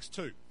always takes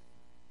two.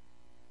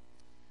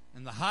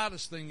 And the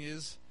hardest thing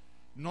is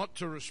not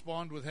to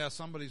respond with how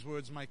somebody's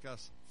words make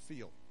us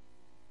feel.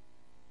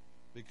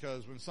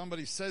 Because when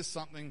somebody says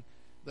something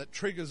that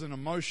triggers an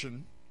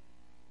emotion,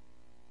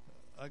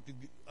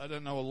 I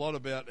don't know a lot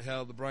about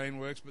how the brain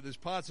works, but there's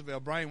parts of our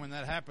brain when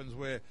that happens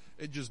where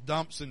it just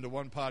dumps into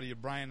one part of your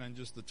brain and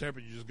just the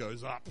temperature just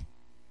goes up.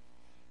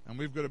 And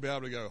we've got to be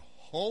able to go,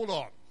 hold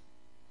on.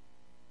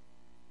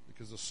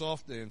 Because a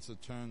soft answer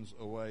turns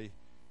away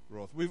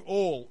wrath. We've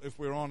all, if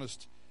we're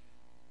honest,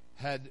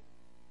 had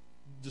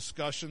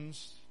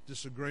discussions,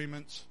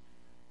 disagreements,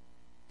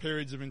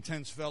 periods of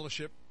intense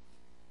fellowship,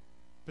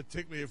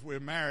 particularly if we're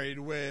married,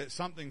 where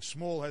something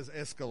small has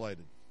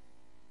escalated.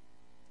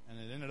 And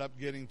it ended up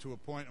getting to a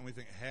point and we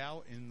think,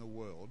 how in the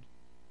world?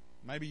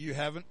 Maybe you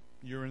haven't.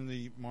 You're in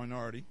the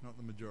minority, not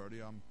the majority,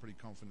 I'm pretty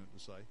confident to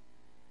say.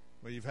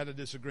 Where you've had a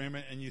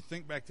disagreement and you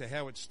think back to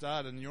how it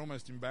started and you're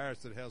almost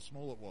embarrassed at how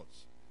small it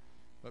was.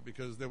 But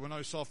because there were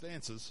no soft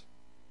answers,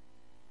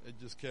 it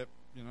just kept,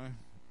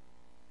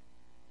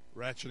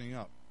 ratcheting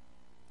up.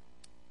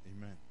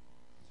 Amen.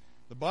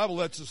 The Bible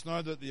lets us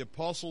know that the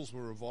apostles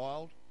were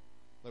reviled,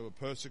 they were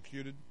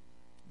persecuted,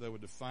 they were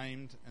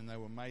defamed, and they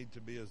were made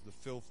to be as the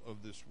filth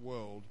of this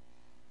world,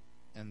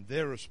 and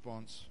their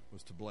response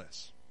was to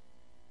bless.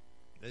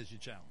 There's your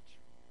challenge.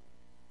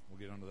 We'll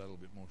get onto that a little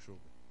bit more shortly.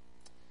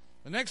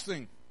 The next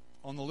thing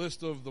on the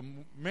list of the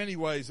many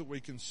ways that we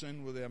can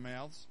sin with our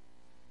mouths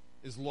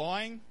is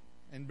lying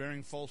and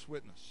bearing false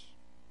witness.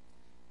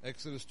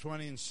 Exodus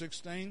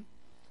 20:16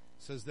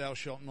 says, "Thou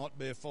shalt not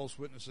bear false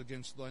witness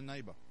against thy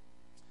neighbor."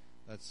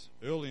 That's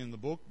early in the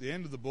book. The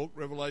end of the book,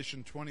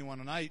 Revelation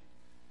 21:8,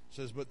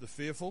 says, "But the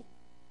fearful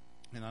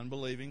and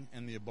unbelieving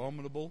and the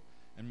abominable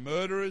and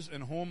murderers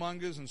and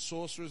whoremongers and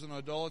sorcerers and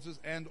idolaters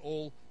and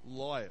all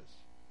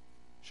liars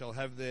shall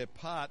have their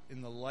part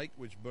in the lake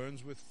which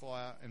burns with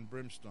fire and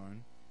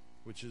brimstone,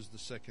 which is the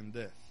second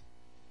death."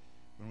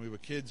 When we were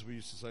kids, we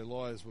used to say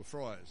liars were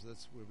friars.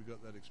 That's where we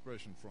got that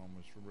expression from,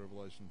 was from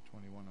Revelation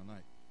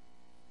 21:8.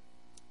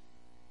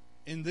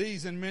 In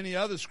these and many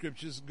other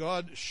scriptures,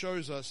 God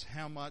shows us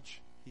how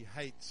much He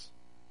hates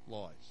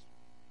lies,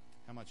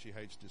 how much He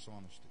hates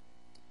dishonesty.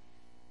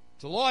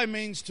 To lie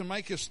means to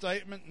make a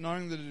statement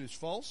knowing that it is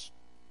false,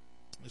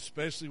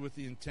 especially with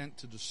the intent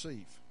to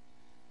deceive.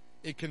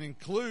 It can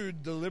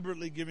include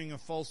deliberately giving a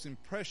false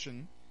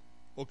impression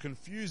or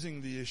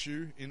confusing the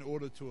issue in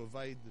order to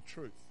evade the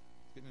truth.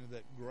 Getting into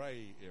that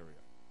grey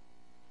area.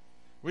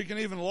 We can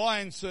even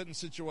lie in certain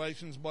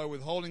situations by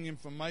withholding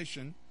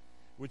information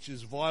which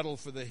is vital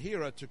for the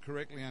hearer to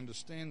correctly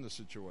understand the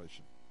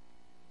situation.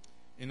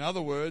 In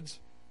other words,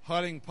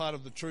 hiding part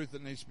of the truth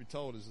that needs to be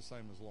told is the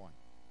same as lying.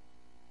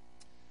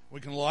 We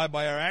can lie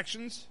by our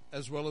actions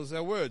as well as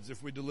our words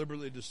if we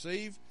deliberately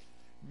deceive,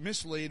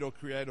 mislead, or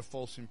create a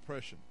false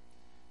impression.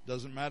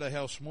 Doesn't matter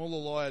how small a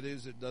lie it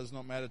is, it does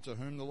not matter to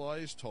whom the lie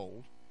is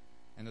told,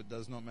 and it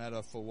does not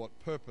matter for what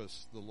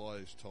purpose the lie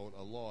is told.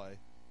 A lie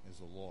is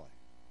a lie.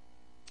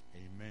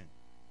 Amen.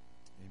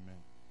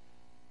 Amen.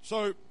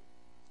 So,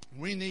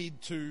 we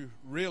need to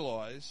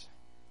realize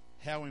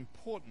how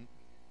important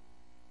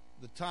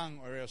the tongue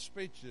or our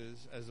speech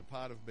is as a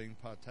part of being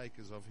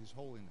partakers of His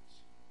holiness.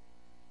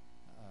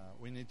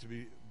 We need to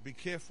be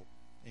careful.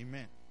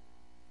 Amen.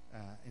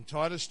 In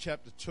Titus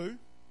chapter 2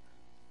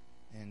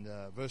 and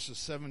verses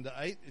 7 to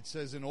 8, it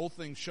says, "In all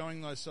things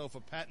showing thyself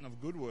a pattern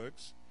of good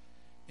works,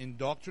 in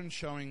doctrine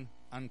showing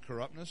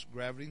uncorruptness,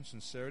 gravity, and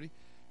sincerity,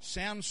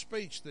 sound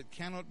speech that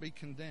cannot be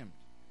condemned,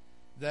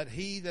 that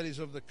he that is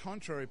of the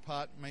contrary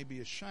part may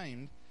be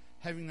ashamed,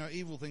 having no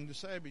evil thing to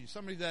say about you."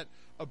 Somebody that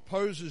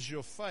opposes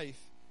your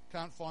faith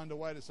can't find a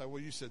way to say,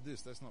 "Well, you said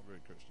this, that's not very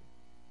Christian."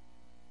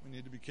 We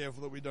need to be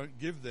careful that we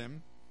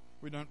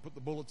don't put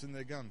the bullets in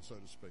their gun, so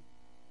to speak.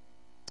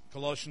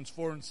 Colossians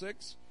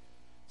 4:6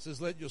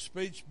 says, "Let your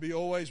speech be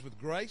always with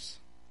grace,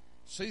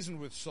 seasoned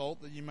with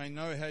salt, that you may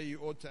know how you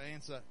ought to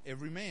answer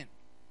every man."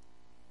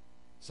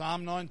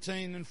 Psalm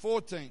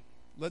 19:14,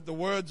 "Let the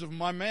words of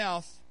my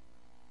mouth,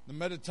 the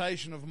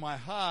meditation of my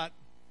heart,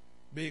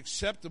 be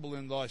acceptable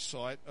in thy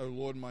sight, O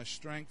Lord, my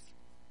strength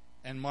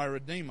and my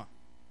Redeemer."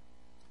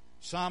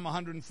 Psalm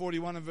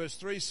 141 and verse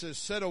 3 says,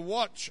 "Set a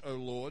watch, O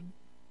Lord,"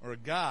 or a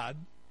guard,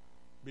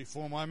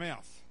 "before my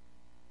mouth.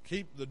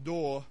 Keep the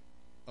door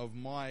of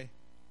my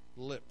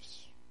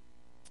lips."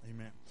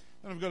 Amen.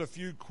 And I've got a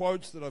few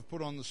quotes that I've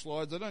put on the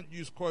slides. I don't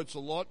use quotes a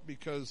lot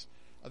because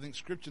I think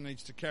Scripture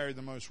needs to carry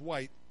the most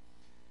weight.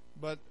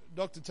 But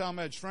Dr.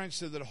 Talmage French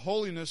said that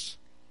holiness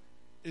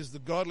is the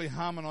godly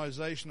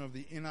harmonization of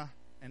the inner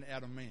and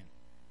outer man.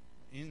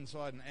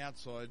 Inside and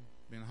outside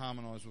being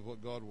harmonized with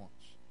what God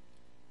wants.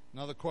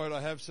 Another quote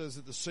I have says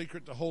that the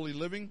secret to holy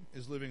living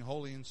is living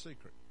holy in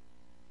secret.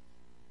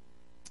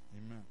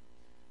 Amen.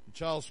 And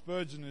Charles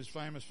Spurgeon is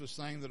famous for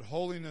saying that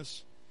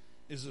holiness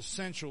is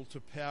essential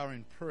to power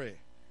in prayer.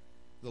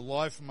 The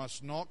life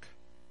must knock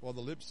while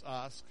the lips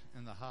ask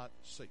and the heart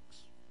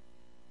seeks.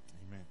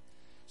 Amen.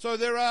 So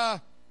there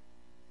are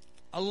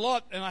a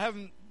lot, and I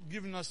haven't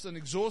given us an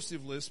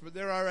exhaustive list, but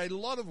there are a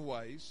lot of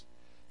ways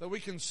that we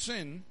can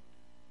sin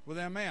with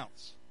our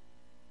mouths.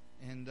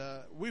 And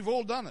we've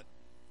all done it.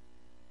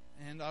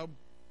 And I'm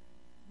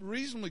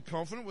reasonably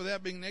confident,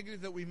 without being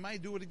negative, that we may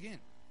do it again.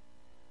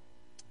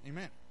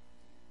 Amen.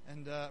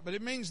 And but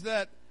it means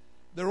that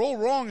they're all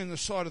wrong in the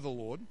sight of the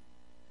Lord,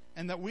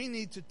 and that we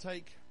need to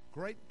take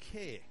great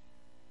care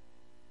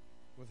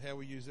with how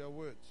we use our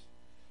words.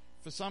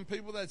 For some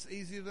people, that's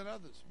easier than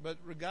others. But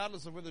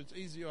regardless of whether it's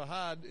easy or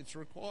hard, it's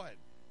required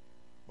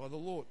by the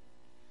Lord.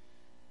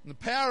 And the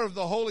power of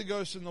the Holy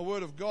Ghost and the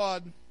Word of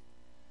God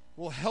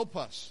will help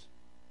us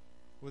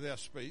with our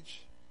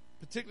speech,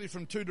 particularly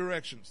from two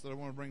directions that I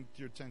want to bring to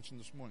your attention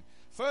this morning.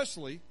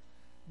 Firstly,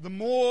 the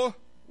more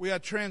we are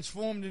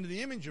transformed into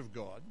the image of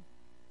God,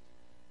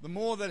 the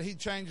more that He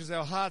changes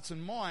our hearts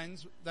and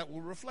minds, that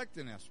will reflect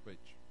in our speech.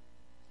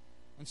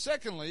 And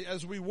secondly,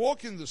 as we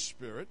walk in the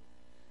Spirit,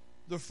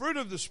 the fruit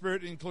of the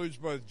Spirit includes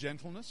both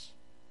gentleness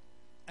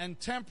and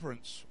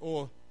temperance,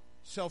 or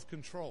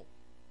self-control.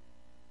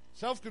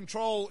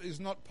 Self-control is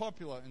not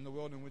popular in the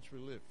world in which we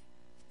live.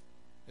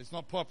 It's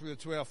not popular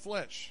to our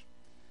flesh.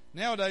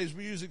 Nowadays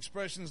we use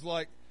expressions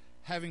like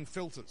having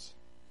filters.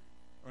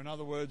 Or in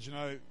other words,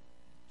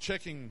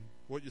 checking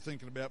what you're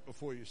thinking about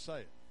before you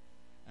say it.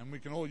 And we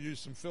can all use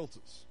some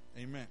filters.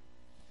 Amen.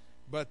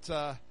 But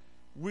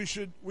we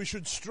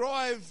should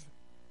strive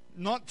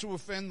not to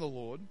offend the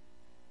Lord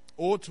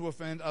or to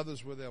offend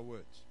others with our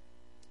words.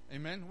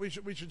 Amen. We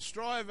should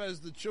strive as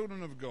the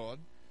children of God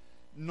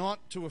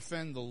not to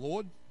offend the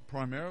Lord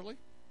primarily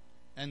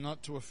and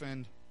not to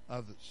offend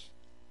others.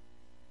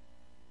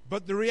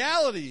 But the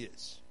reality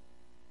is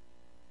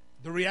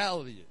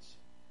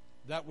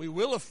that we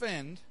will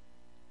offend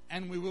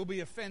and we will be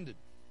offended.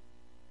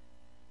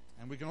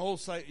 And we can all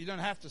say, you don't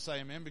have to say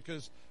amen,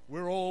 because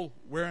we're all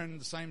wearing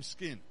the same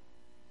skin.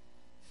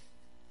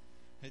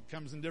 It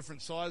comes in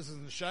different sizes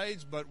and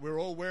shades, but we're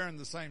all wearing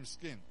the same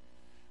skin.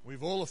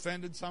 We've all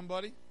offended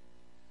somebody.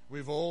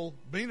 We've all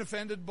been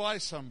offended by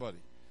somebody.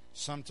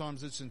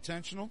 Sometimes it's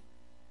intentional.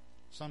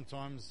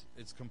 Sometimes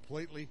it's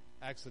completely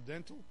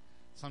accidental.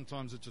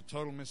 Sometimes it's a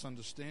total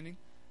misunderstanding,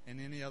 and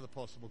any other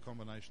possible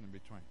combination in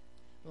between.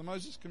 Brother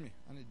Moses, come here.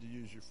 I need to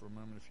use you for a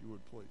moment, if you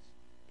would, please.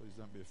 Please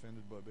don't be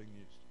offended by being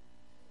used.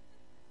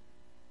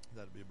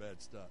 That'd be a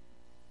bad start.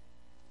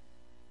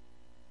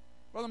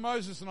 Brother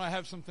Moses and I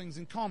have some things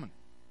in common.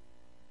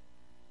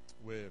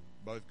 We're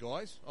both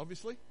guys,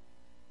 obviously.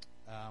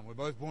 We're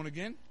both born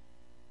again,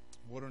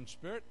 water and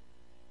spirit.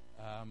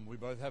 We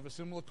both have a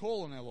similar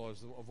call in our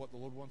lives of what the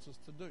Lord wants us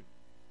to do.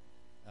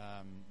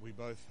 We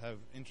both have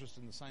interest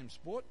in the same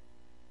sport.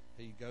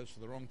 He goes for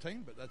the wrong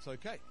team, but that's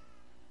okay.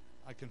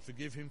 I can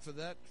forgive him for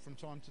that from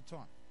time to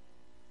time.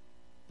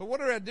 But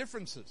what are our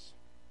differences?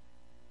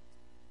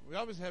 We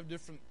obviously have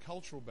different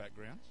cultural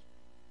backgrounds.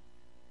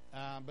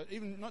 But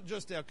even not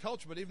just our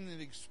culture, but even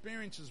the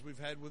experiences we've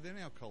had within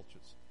our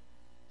cultures.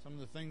 Some of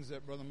the things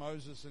that Brother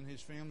Moses and his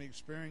family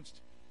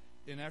experienced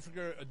in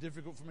Africa are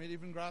difficult for me to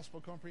even grasp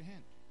or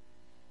comprehend.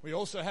 We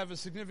also have a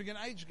significant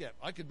age gap.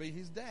 I could be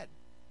his dad.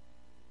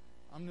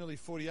 I'm nearly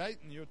 48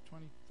 and you're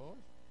 25?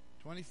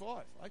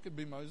 25. I could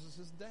be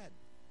Moses' dad.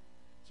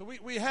 So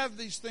we have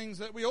these things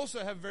that we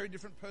also have very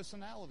different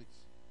personalities.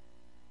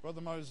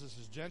 Brother Moses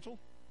is gentle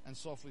and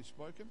softly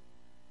spoken.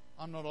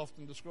 I'm not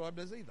often described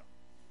as either.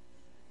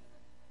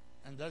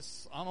 And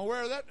I'm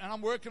aware of that, and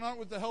I'm working on it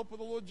with the help of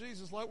the Lord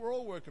Jesus, like we're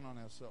all working on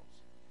ourselves.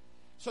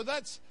 So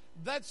that's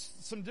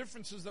some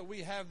differences that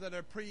we have that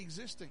are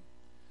pre-existing.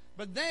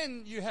 But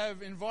then you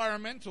have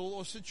environmental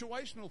or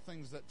situational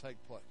things that take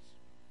place.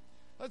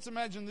 Let's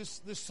imagine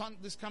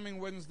this coming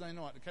Wednesday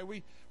night.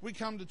 Okay, we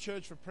come to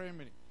church for prayer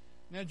meeting.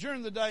 Now,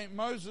 during the day,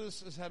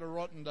 Moses has had a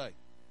rotten day.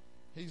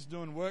 He's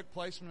doing work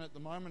placement at the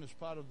moment as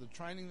part of the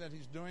training that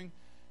he's doing.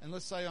 And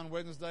let's say on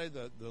Wednesday,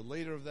 the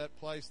leader of that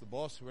place, the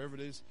boss, whoever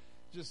it is,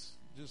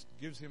 just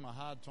gives him a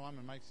hard time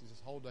and makes his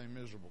whole day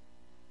miserable.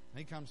 And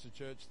he comes to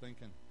church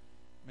thinking,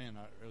 man,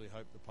 I really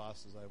hope the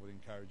pastor's able to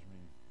encourage me,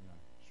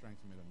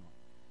 strengthen me tonight.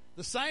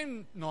 The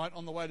same night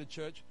on the way to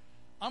church,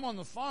 I'm on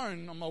the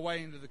phone on my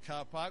way into the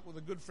car park with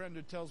a good friend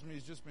who tells me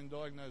he's just been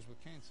diagnosed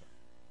with cancer.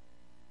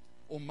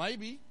 Or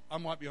maybe I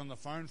might be on the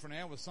phone for an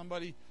hour with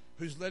somebody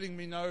who's letting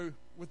me know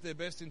with their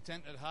best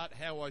intent at heart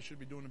how I should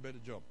be doing a better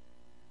job.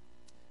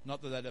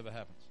 Not that ever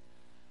happens.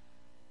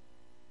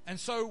 And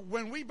so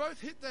when we both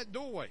hit that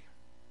doorway,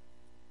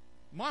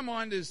 my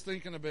mind is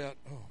thinking about,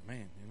 oh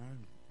man,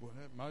 what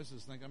Moses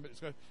is thinking.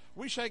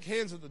 We shake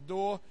hands at the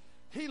door.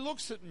 He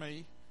looks at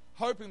me,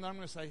 hoping that I'm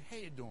going to say, how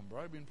you doing,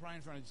 bro? I've been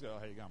praying for him. He just goes, oh,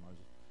 how you going,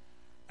 Moses?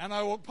 And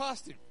I walk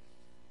past him.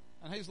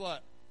 And he's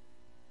like,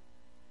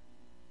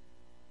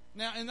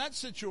 now in that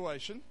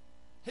situation,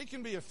 he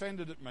can be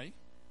offended at me.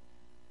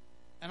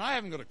 And I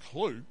haven't got a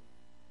clue.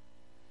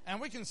 And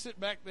we can sit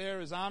back there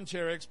as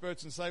armchair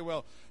experts and say,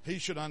 well, he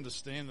should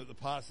understand that the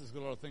pastor's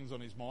got a lot of things on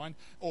his mind.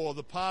 Or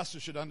the pastor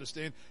should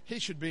understand he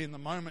should be in the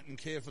moment and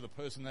care for the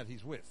person that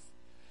he's with.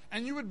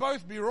 And you would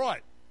both be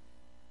right.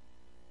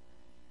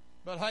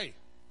 But hey,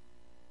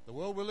 the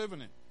world we're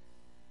living in.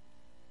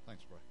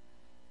 Thanks, bro.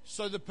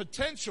 So the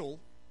potential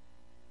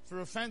for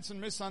offense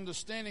and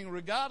misunderstanding,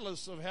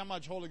 regardless of how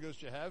much Holy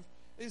Ghost you have,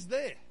 is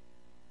there.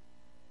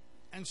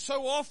 And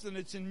so often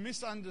it's in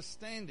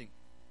misunderstanding.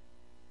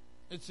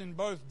 It's in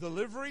both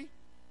delivery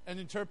and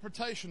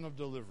interpretation of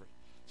delivery.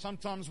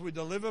 Sometimes we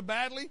deliver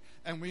badly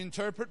and we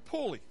interpret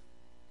poorly.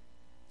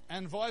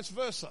 And vice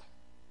versa.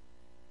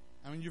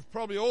 I mean, you've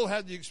probably all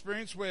had the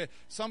experience where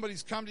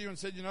somebody's come to you and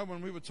said,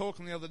 when we were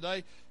talking the other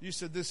day, you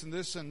said this and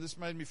this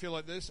made me feel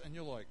like this. And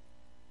you're like,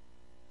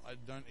 I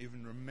don't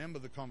even remember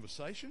the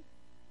conversation.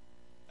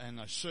 And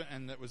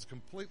that was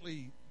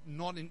completely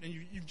not in, and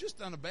you've just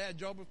done a bad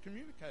job of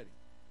communicating.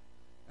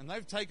 And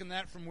they've taken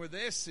that from where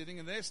they're sitting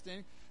and they're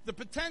standing. The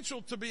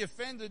potential to be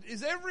offended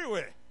is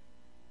everywhere.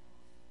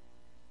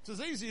 It's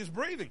as easy as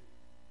breathing.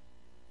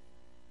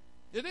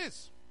 It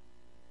is.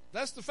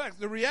 That's the fact.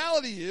 The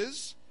reality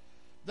is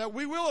that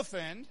we will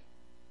offend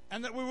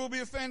and that we will be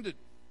offended.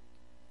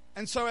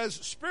 And so as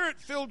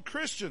Spirit-filled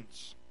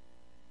Christians,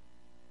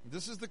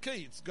 this is the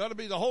key. It's got to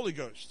be the Holy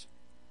Ghost,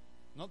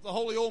 not the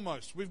Holy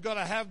Almost. We've got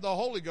to have the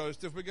Holy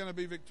Ghost if we're going to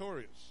be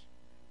victorious.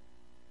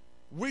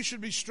 We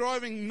should be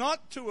striving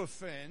not to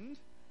offend,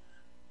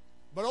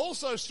 but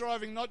also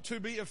striving not to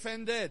be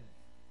offended.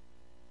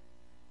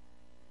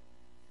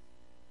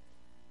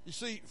 You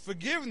see,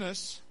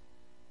 forgiveness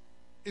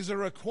is a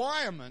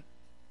requirement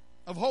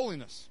of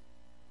holiness.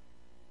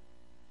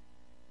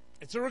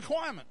 It's a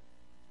requirement.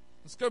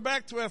 Let's go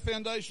back to our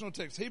foundational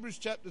text, Hebrews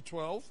chapter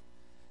 12,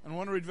 and I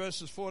want to read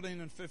verses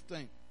 14 and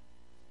 15.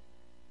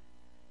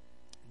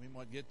 We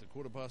might get to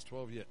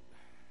 12:15 yet.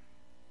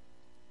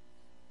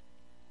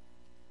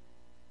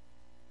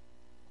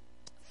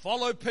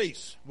 Follow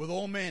peace with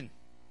all men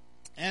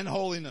and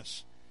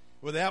holiness,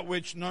 without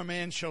which no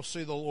man shall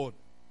see the Lord.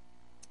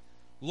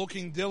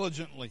 Looking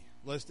diligently,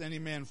 lest any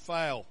man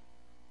fail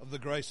of the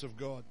grace of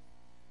God,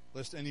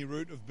 lest any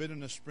root of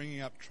bitterness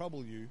springing up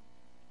trouble you,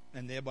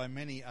 and thereby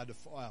many are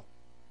defiled.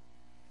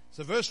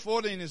 So verse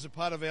 14 is a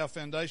part of our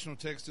foundational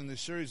text in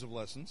this series of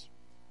lessons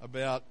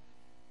about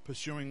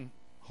pursuing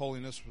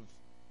holiness with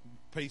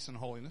peace and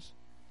holiness.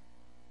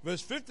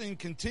 Verse 15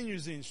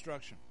 continues the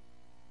instruction.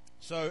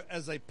 So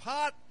as a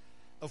part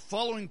of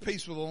following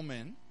peace with all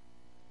men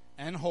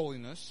and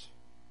holiness,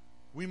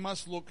 we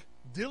must look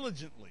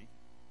diligently,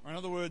 or in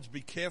other words,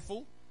 be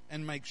careful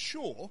and make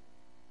sure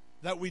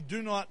that we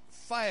do not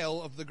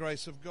fail of the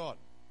grace of God.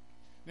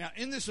 Now,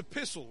 in this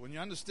epistle, when you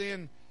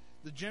understand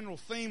the general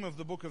theme of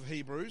the book of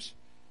Hebrews,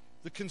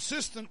 the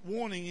consistent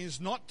warning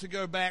is not to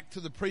go back to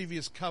the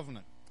previous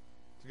covenant,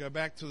 to go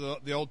back to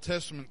the Old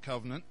Testament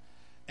covenant,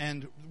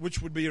 and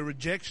which would be a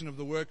rejection of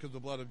the work of the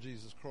blood of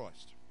Jesus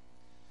Christ.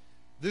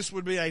 This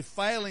would be a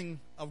failing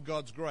of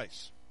God's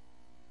grace,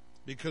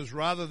 because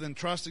rather than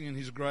trusting in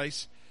His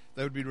grace,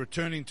 they would be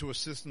returning to a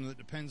system that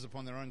depends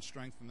upon their own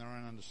strength and their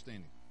own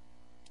understanding.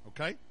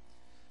 Okay?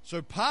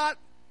 So part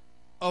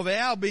of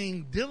our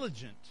being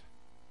diligent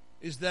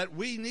is that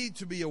we need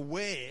to be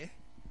aware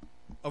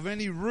of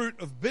any root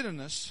of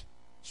bitterness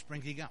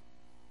springing up.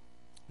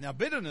 Now,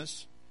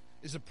 bitterness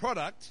is a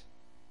product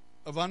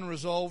of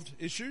unresolved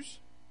issues,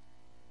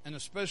 and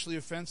especially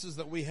offenses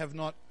that we have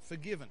not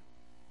forgiven.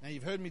 Now,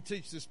 you've heard me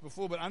teach this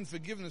before, but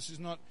unforgiveness is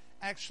not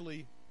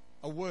actually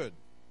a word.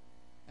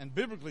 And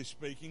biblically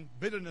speaking,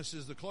 bitterness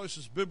is the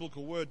closest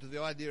biblical word to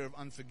the idea of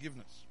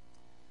unforgiveness.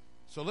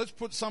 So let's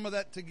put some of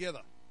that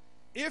together.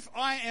 If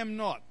I am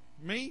not,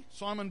 me,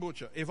 Simon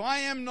Butcher, if I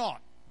am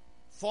not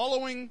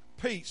following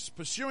peace,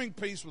 pursuing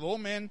peace with all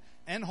men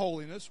and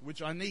holiness,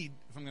 which I need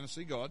if I'm going to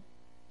see God,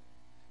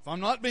 if I'm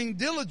not being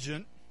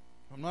diligent,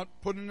 if I'm not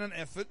putting in an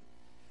effort,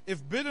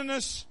 if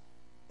bitterness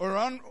or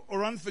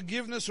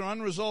unforgiveness or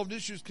unresolved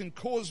issues can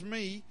cause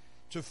me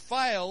to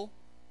fail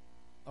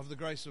of the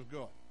grace of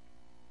God,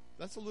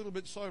 that's a little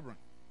bit sobering.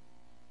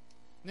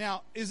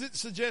 Now, is it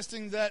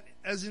suggesting that,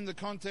 as in the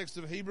context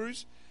of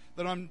Hebrews,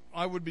 that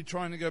I would be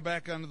trying to go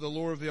back under the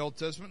law of the Old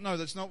Testament? No,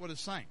 that's not what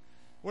it's saying.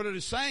 What it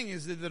is saying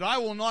is that I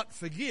will not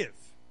forgive.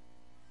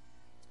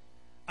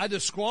 I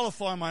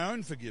disqualify my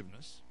own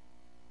forgiveness,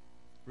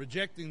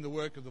 rejecting the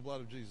work of the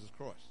blood of Jesus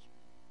Christ.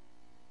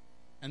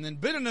 And then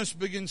bitterness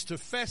begins to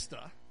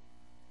fester,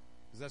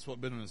 because that's what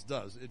bitterness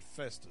does. It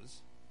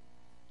festers,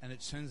 and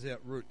it sends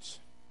out roots,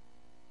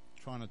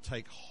 trying to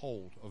take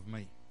hold of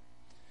me.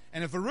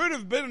 And if a root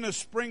of bitterness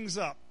springs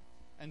up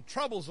and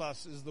troubles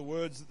us, is the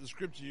words that the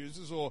Scripture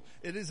uses, or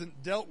it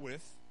isn't dealt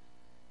with,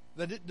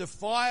 that it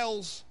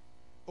defiles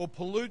or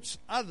pollutes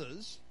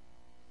others,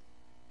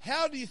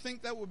 how do you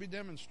think that will be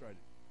demonstrated?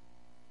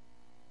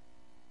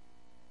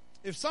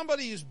 If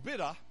somebody is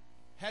bitter,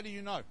 how do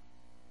you know?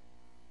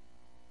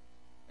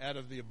 Out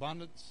of the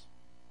abundance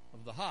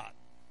of the heart,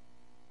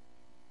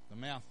 the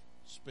mouth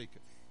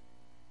speaketh.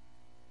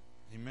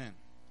 Amen.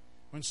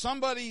 When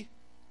somebody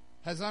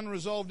has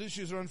unresolved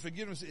issues or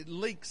unforgiveness, it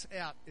leaks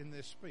out in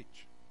their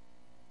speech.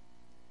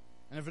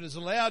 And if it is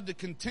allowed to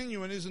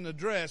continue and isn't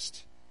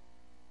addressed,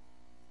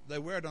 they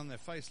wear it on their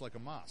face like a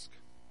mask.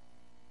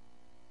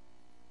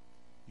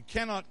 You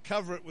cannot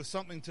cover it with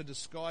something to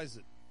disguise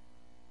it.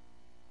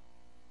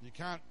 You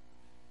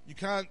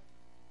can't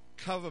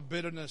cover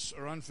bitterness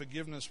or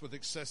unforgiveness with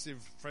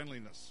excessive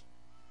friendliness.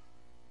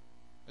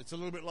 It's a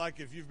little bit like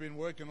if you've been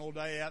working all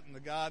day out in the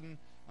garden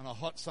on a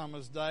hot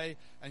summer's day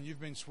and you've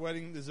been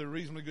sweating, there's a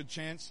reasonably good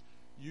chance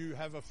you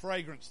have a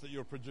fragrance that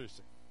you're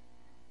producing.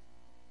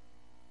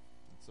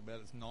 That's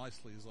about as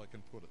nicely as I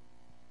can put it.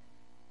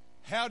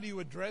 How do you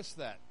address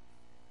that?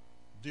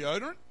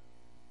 Deodorant?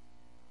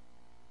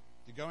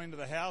 You go into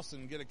the house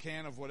and get a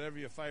can of whatever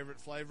your favorite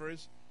flavor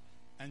is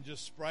and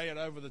just spray it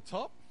over the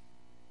top?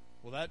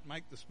 Will that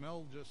make the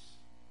smell just...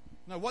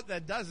 No, what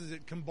that does is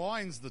it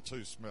combines the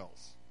two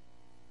smells.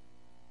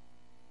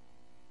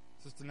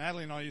 Sister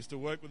Natalie and I used to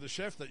work with a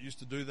chef that used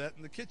to do that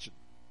in the kitchen.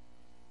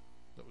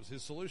 That was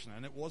his solution,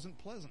 and it wasn't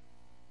pleasant.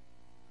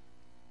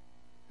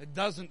 It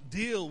doesn't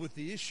deal with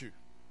the issue.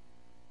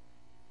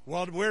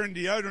 While wearing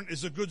deodorant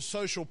is a good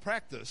social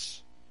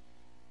practice,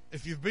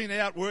 if you've been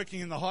out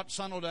working in the hot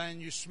sun all day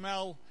and you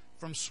smell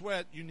from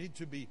sweat, you need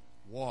to be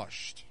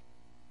washed.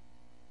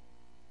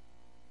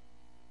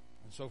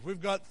 And so if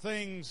we've got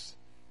things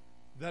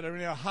that are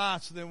in our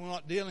hearts that we're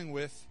not dealing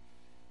with,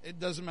 it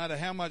doesn't matter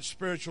how much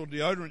spiritual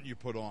deodorant you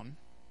put on,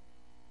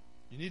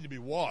 you need to be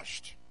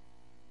washed.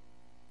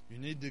 You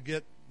need to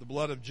get the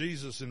blood of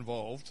Jesus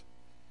involved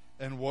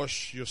and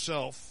wash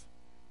yourself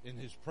in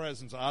his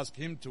presence, ask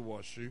him to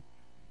wash you,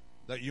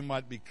 that you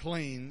might be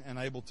clean and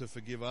able to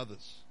forgive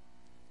others.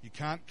 You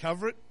can't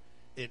cover it.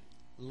 It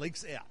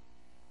leaks out.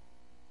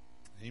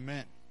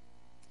 Amen.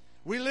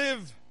 We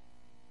live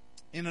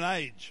in an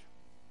age.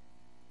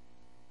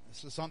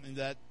 This is something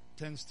that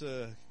tends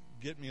to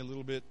get me a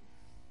little bit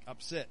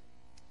upset.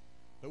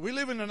 But we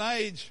live in an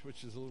age,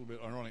 which is a little bit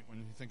ironic when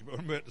you think about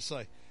what I'm about to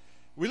say.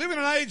 We live in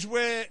an age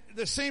where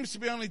there seems to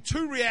be only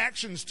two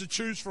reactions to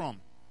choose from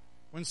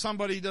when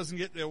somebody doesn't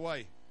get their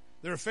way.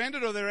 They're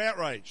offended or they're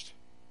outraged.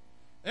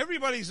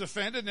 Everybody's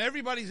offended and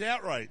everybody's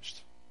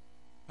outraged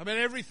about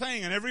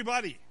everything and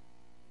everybody.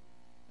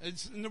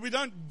 We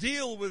don't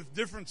deal with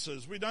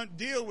differences. We don't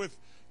deal with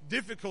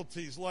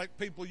difficulties like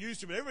people used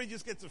to. But everybody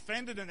just gets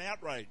offended and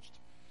outraged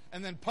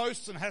and then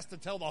posts and has to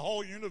tell the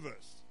whole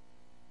universe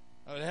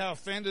how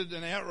offended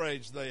and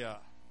outraged they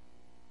are.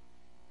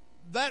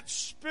 That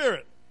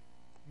spirit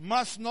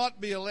must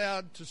not be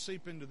allowed to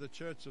seep into the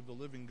church of the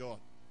living God.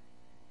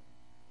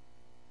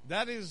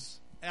 That is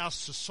our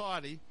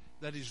society.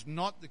 That is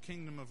not the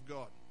kingdom of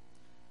God.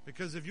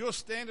 Because if your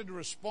standard of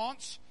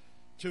response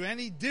to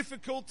any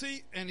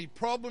difficulty, any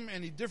problem,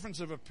 any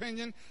difference of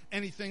opinion,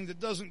 anything that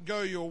doesn't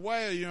go your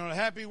way or you're not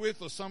happy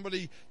with, or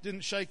somebody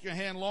didn't shake your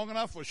hand long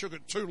enough or shook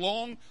it too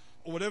long,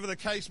 or whatever the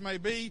case may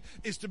be,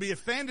 is to be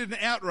offended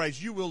and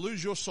outraged, you will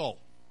lose your soul.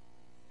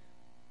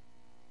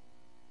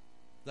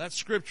 That's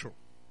scriptural.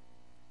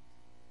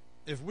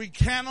 If we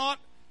cannot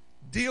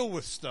deal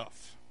with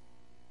stuff,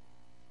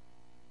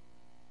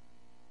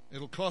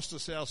 it'll cost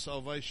us our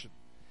salvation.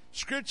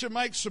 Scripture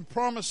makes some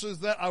promises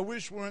that I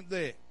wish weren't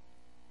there.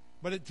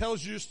 But it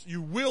tells you you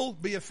will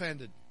be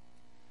offended.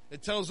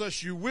 It tells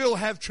us you will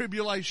have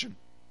tribulation.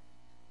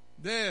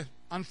 They're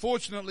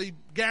unfortunately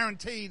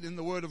guaranteed in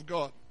the Word of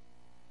God.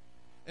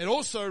 It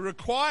also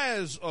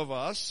requires of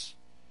us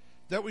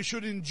that we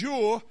should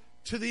endure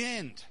to the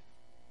end.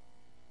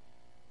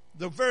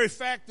 The very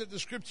fact that the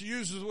Scripture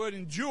uses the word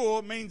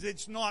endure means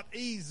it's not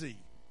easy.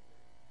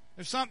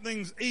 If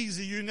something's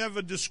easy, you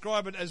never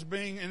describe it as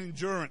being an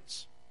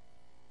endurance.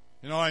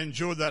 You know, I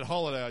endured that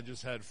holiday I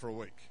just had for a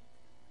week.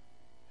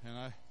 You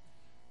know,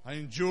 I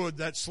endured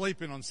that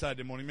sleeping on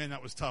Saturday morning. Man,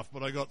 that was tough,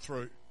 but I got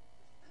through.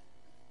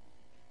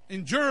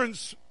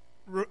 Endurance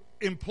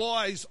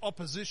implies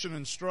opposition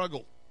and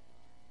struggle.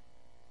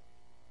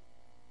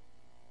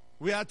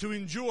 We are to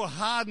endure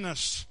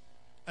hardness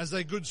as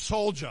a good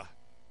soldier,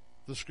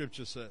 the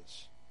Scripture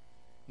says.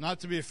 Not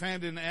to be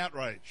offended and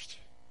outraged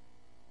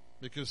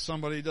because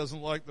somebody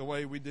doesn't like the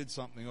way we did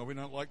something or we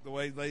don't like the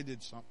way they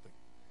did something.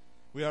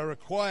 We are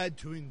required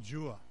to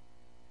endure.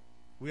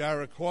 We are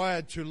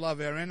required to love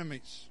our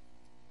enemies.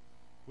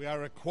 We are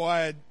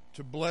required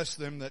to bless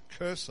them that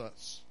curse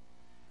us.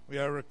 We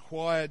are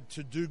required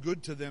to do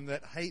good to them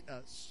that hate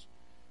us.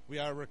 We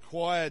are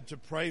required to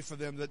pray for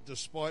them that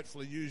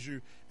despitefully use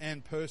you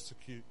and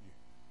persecute you.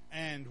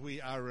 And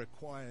we are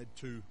required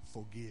to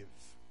forgive.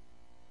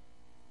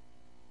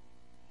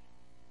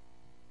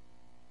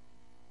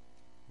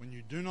 When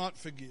you do not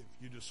forgive,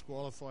 you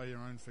disqualify your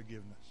own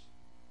forgiveness.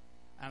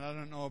 And I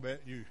don't know about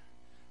you,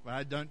 but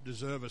I don't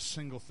deserve a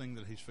single thing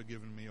that He's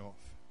forgiven me of.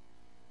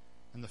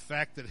 And the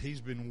fact that He's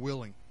been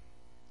willing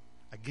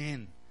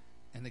again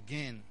and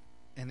again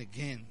and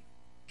again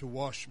to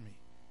wash me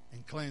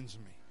and cleanse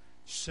me,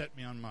 set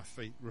me on my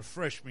feet,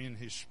 refresh me in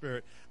His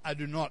Spirit, I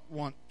do not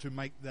want to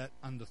make that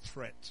under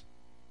threat.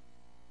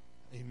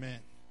 Amen.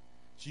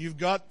 So you've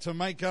got to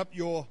make up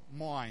your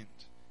mind.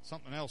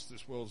 Something else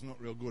this world's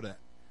not real good at.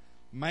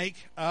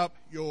 Make up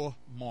your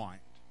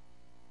mind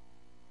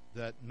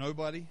that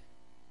nobody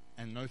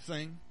and no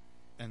thing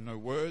and no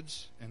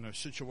words and no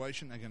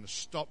situation are going to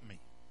stop me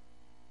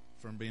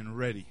from being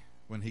ready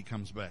when He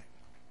comes back.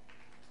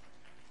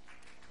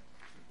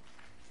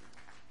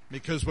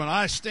 Because when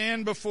I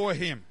stand before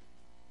Him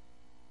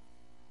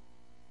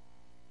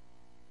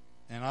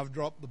and I've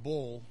dropped the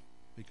ball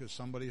because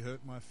somebody hurt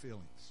my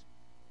feelings,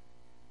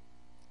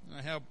 you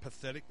know how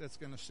pathetic that's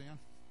going to sound?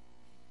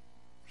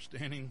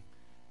 Standing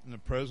in the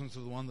presence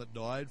of the one that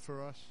died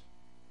for us,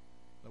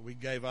 that we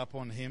gave up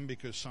on Him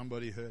because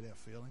somebody hurt our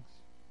feelings.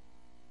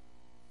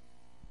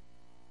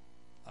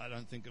 I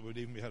don't think that we'd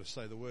even be able to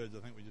say the words. I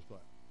think we just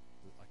like,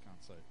 I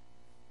can't say it.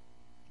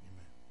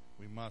 Amen.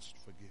 We must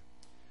forgive.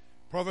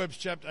 Proverbs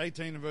chapter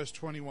 18 and verse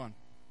 21.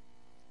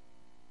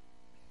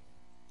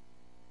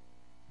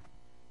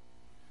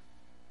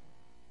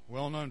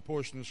 Well-known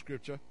portion of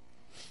Scripture.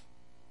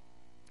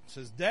 It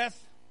says,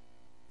 death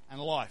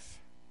and life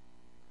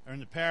are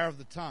in the power of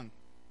the tongue,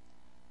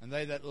 and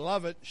they that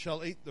love it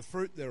shall eat the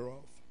fruit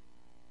thereof.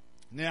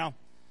 Now,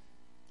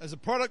 as a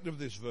product of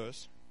this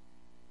verse,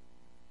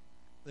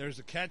 there is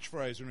a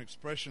catchphrase or an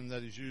expression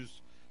that is used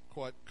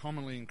quite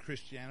commonly in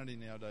Christianity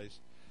nowadays,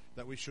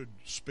 that we should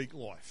speak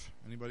life.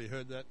 Anybody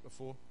heard that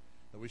before?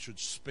 That we should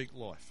speak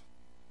life.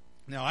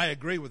 Now, I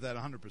agree with that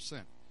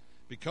 100%,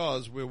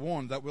 because we're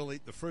warned that we'll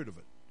eat the fruit of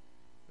it.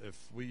 If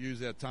we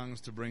use our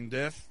tongues to bring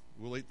death,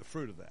 we'll eat the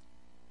fruit of that,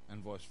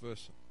 and vice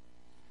versa.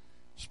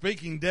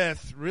 Speaking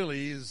death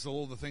really is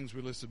all the things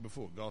we listed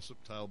before: gossip,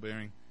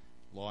 tale-bearing,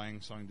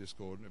 lying, sowing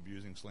discord,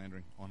 abusing,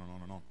 slandering, on and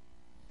on and on.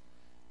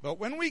 But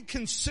when we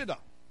consider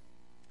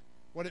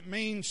what it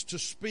means to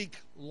speak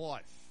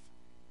life,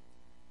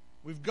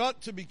 we've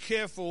got to be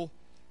careful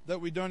that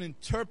we don't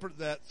interpret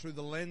that through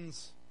the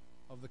lens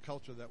of the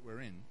culture that we're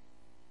in,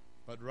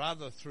 but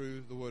rather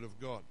through the Word of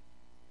God.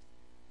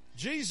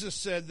 Jesus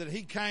said that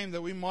He came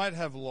that we might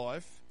have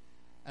life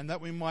and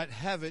that we might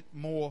have it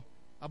more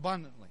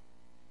abundantly.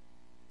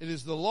 It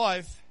is the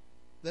life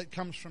that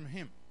comes from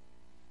Him.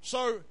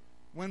 So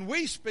when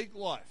we speak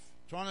life,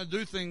 trying to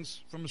do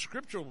things from a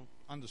scriptural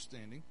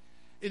understanding,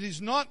 it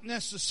is not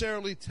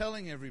necessarily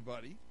telling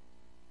everybody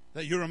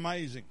that you're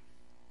amazing,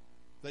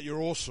 that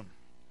you're awesome,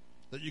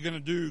 that you're going to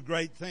do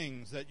great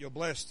things, that you're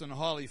blessed and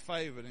highly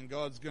favored, and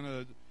God's going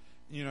to,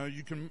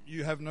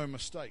 you have no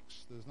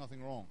mistakes. There's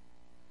nothing wrong.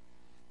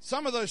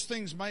 Some of those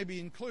things may be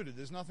included.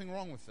 There's nothing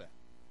wrong with that.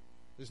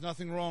 There's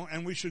nothing wrong,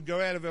 and we should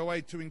go out of our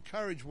way to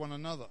encourage one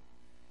another.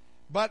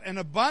 But an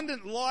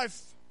abundant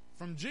life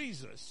from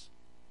Jesus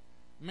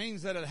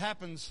means that it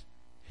happens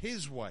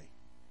His way.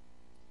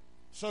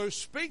 So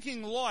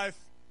speaking life,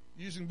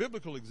 using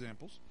biblical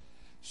examples,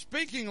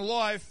 speaking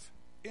life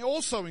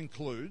also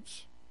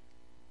includes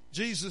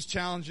Jesus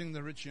challenging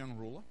the rich young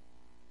ruler,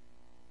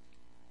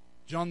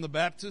 John the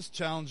Baptist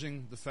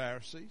challenging the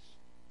Pharisees,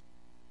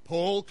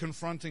 Paul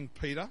confronting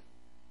Peter,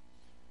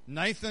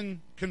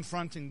 Nathan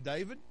confronting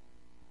David,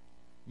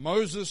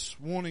 Moses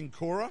warning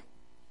Korah,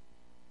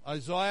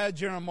 Isaiah,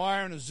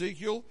 Jeremiah, and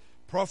Ezekiel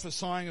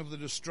prophesying of the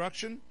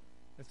destruction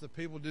if the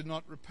people did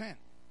not repent.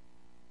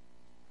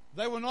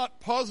 They were not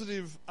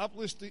positive,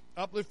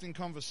 uplifting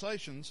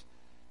conversations,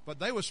 but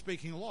they were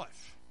speaking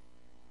life.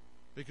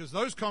 Because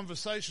those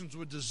conversations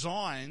were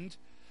designed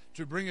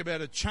to bring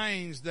about a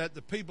change that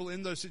the people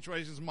in those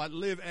situations might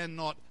live and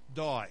not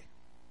die.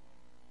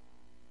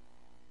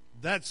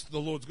 That's the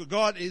Lord's good.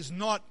 God is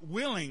not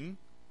willing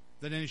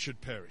that any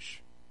should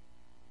perish,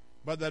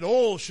 but that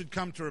all should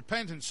come to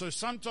repentance. So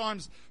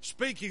sometimes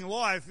speaking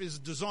life is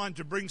designed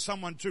to bring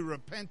someone to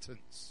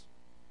repentance,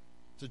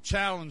 to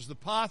challenge the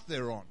path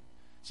they're on.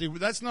 See,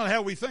 that's not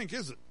how we think,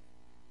 is it?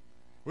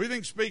 We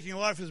think speaking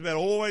life is about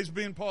always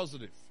being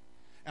positive.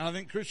 And I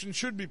think Christians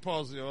should be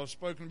positive. I've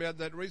spoken about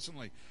that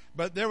recently.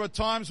 But there are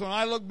times when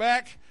I look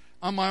back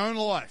on my own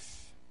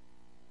life,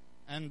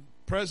 and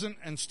present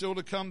and still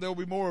to come, there will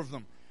be more of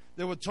them.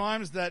 There were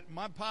times that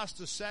my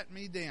pastor sat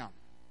me down,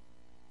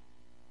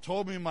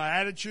 told me my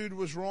attitude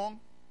was wrong,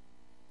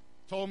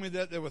 told me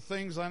that there were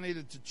things I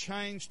needed to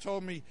change,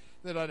 told me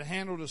that I'd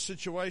handled a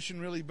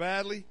situation really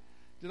badly.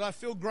 Did I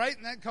feel great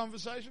in that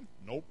conversation?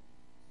 Nope.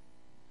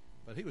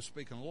 But he was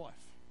speaking life.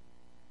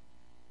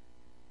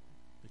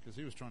 Because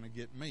he was trying to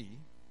get me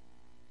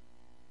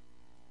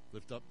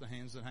lift up the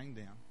hands that hang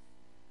down,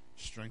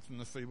 strengthen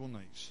the feeble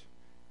knees,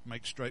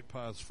 make straight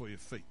paths for your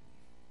feet.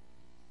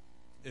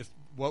 If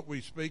what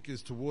we speak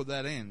is toward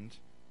that end,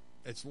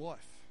 it's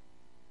life.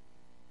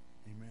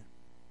 Amen.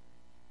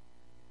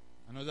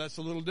 I know that's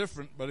a little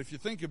different, but if you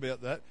think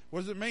about that,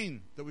 what does it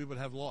mean that we would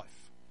have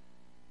life?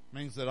 It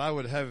means that I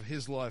would have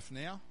His life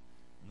now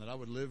and that I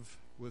would live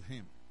with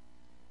Him.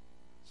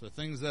 So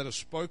things that are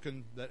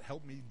spoken that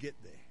help me get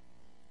there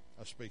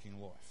are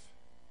speaking life.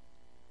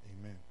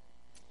 Amen.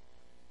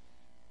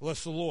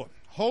 Bless the Lord.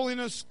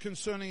 Holiness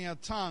concerning our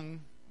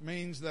tongue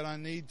means that I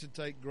need to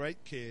take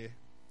great care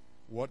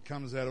what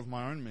comes out of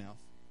my own mouth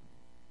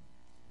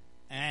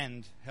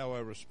and how I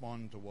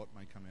respond to what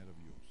may come out of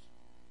yours.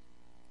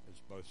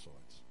 It's both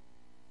sides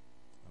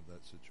of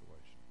that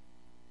situation.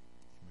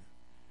 Amen.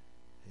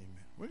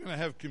 Amen. We're going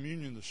to have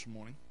communion this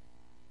morning.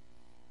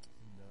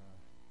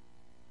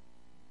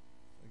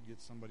 Get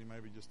somebody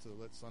maybe just to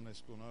let Sunday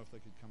school know if they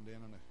could come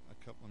down in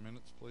a couple of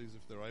minutes, please,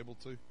 if they're able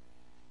to.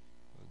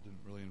 I didn't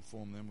really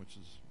inform them, which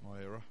is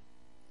my error.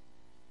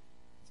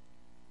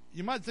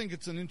 You might think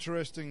it's an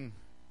interesting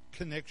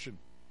connection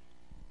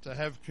to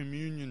have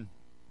communion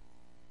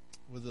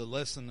with a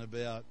lesson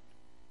about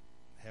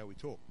how we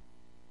talk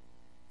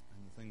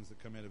and the things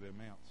that come out of our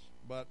mouths.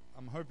 But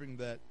I'm hoping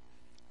that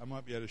I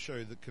might be able to show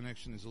you the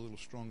connection is a little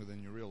stronger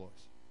than you realize.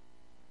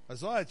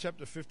 Isaiah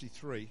chapter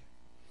 53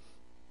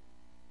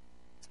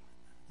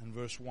 and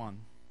verse 1,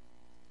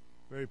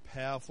 very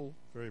powerful,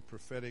 very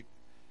prophetic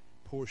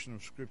portion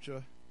of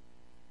Scripture,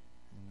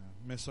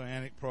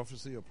 messianic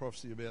prophecy or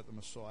prophecy about the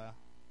Messiah.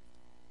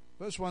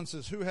 Verse 1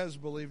 says, "Who has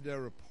believed our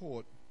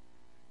report,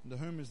 and to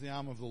whom is the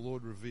arm of the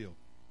Lord revealed?"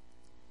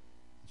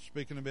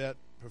 Speaking about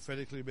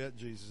prophetically about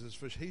Jesus, it says,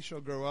 "For he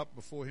shall grow up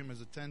before him as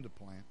a tender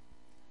plant,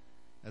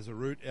 as a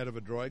root out of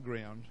a dry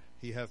ground.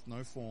 He hath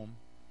no form,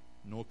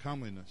 nor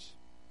comeliness.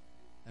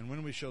 And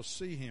when we shall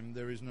see him,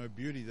 there is no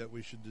beauty that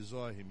we should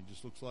desire him." He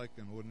just looks like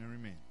an ordinary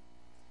man.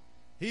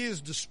 "He is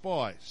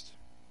despised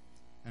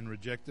and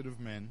rejected of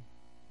men,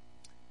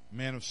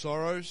 man of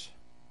sorrows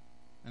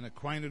and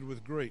acquainted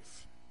with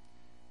grief.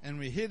 And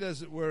we hid,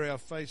 as it were, our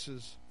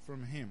faces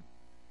from him.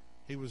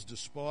 He was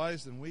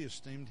despised, and we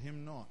esteemed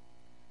him not.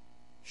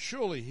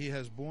 Surely he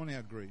has borne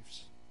our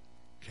griefs,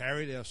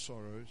 carried our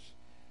sorrows,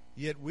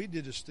 yet we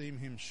did esteem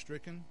him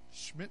stricken,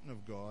 smitten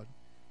of God,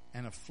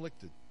 and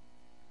afflicted.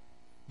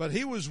 But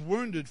he was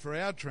wounded for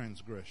our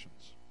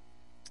transgressions.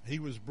 He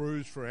was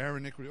bruised for our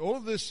iniquity. All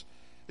of this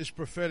is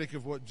prophetic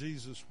of what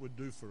Jesus would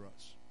do for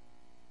us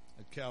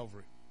at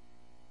Calvary.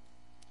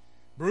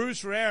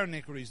 Bruised for our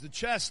iniquities, the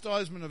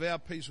chastisement of our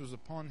peace was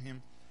upon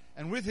him,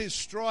 and with his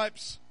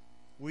stripes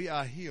we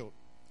are healed.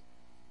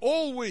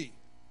 All we,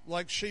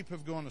 like sheep,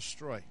 have gone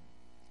astray.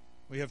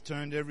 We have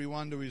turned every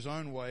one to his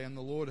own way, and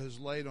the Lord has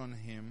laid on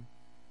him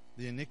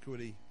the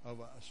iniquity of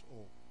us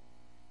all.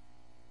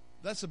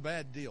 That's a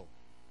bad deal.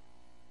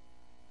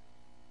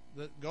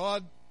 That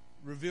God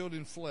revealed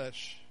in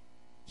flesh,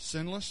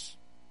 sinless,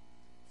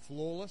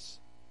 flawless,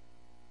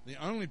 the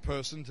only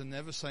person to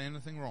never say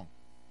anything wrong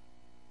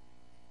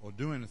or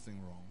do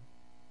anything wrong,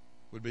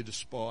 would be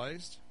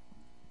despised,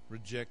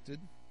 rejected,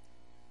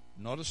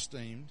 not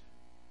esteemed,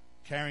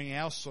 carrying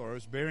our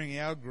sorrows, bearing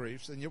our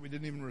griefs, and yet we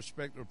didn't even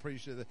respect or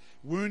appreciate that,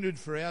 wounded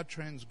for our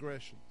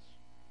transgressions.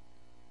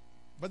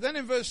 But then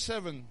in verse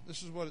 7,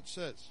 this is what it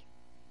says.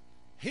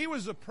 He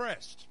was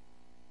oppressed,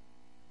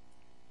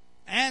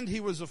 and he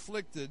was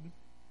afflicted,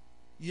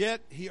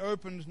 yet he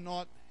opened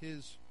not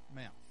his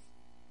mouth.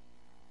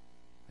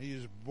 He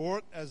is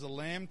brought as a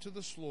lamb to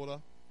the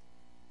slaughter,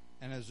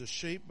 and as a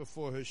sheep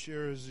before her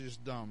shearers is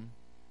dumb,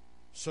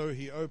 so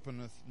he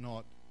openeth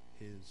not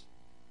his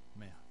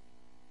mouth.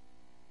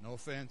 No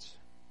offense,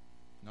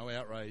 no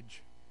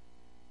outrage,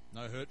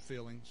 no hurt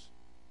feelings,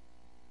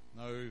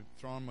 no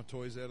throwing my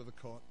toys out of the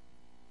cot,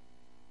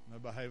 no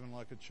behaving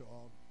like a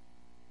child.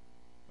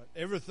 But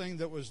everything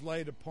that was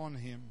laid upon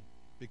him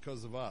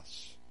because of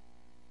us,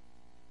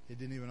 he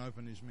didn't even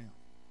open his mouth.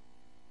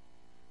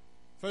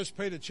 1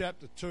 Peter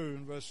chapter 2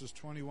 and verses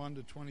 21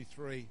 to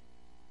 23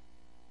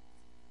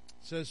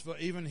 says, "For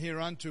even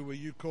hereunto were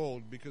you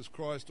called, because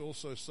Christ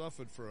also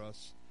suffered for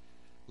us,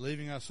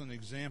 leaving us an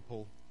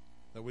example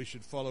that we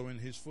should follow in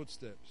his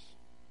footsteps,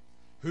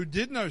 who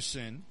did no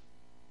sin,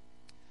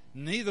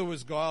 neither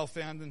was guile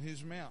found in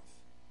his mouth,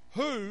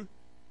 who,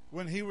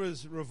 when he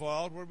was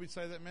reviled," what did we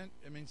say that meant?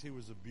 It means he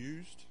was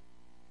abused.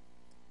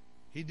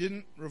 He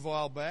didn't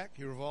revile back.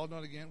 He reviled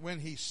not again. When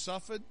he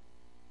suffered,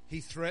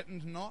 he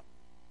threatened not,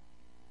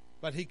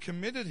 but he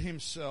committed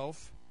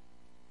himself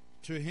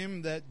to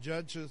him that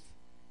judgeth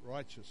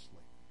righteously.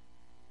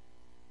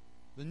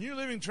 The New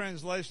Living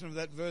Translation of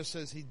that verse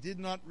says he did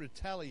not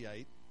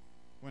retaliate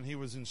when he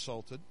was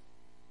insulted,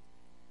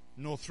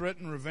 nor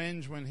threaten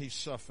revenge when he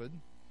suffered.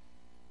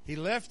 He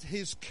left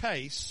his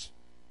case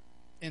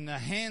in the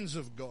hands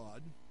of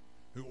God,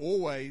 who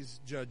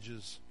always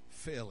judges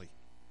fairly.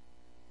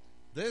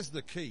 There's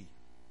the key,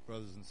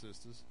 brothers and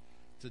sisters,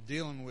 to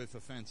dealing with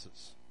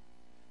offenses.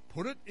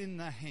 Put it in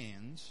the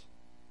hands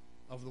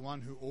of the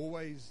one who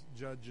always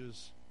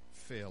judges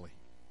fairly,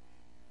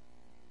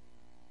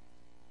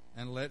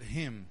 and let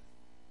him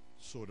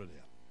sort it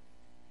out.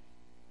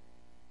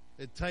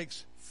 It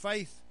takes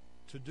faith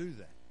to do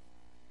that.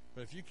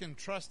 But if you can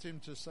trust him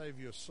to save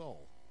your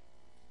soul,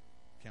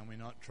 can we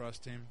not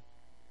trust him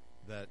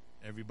that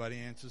everybody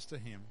answers to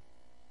him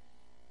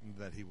and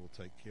that he will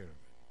take care of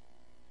it?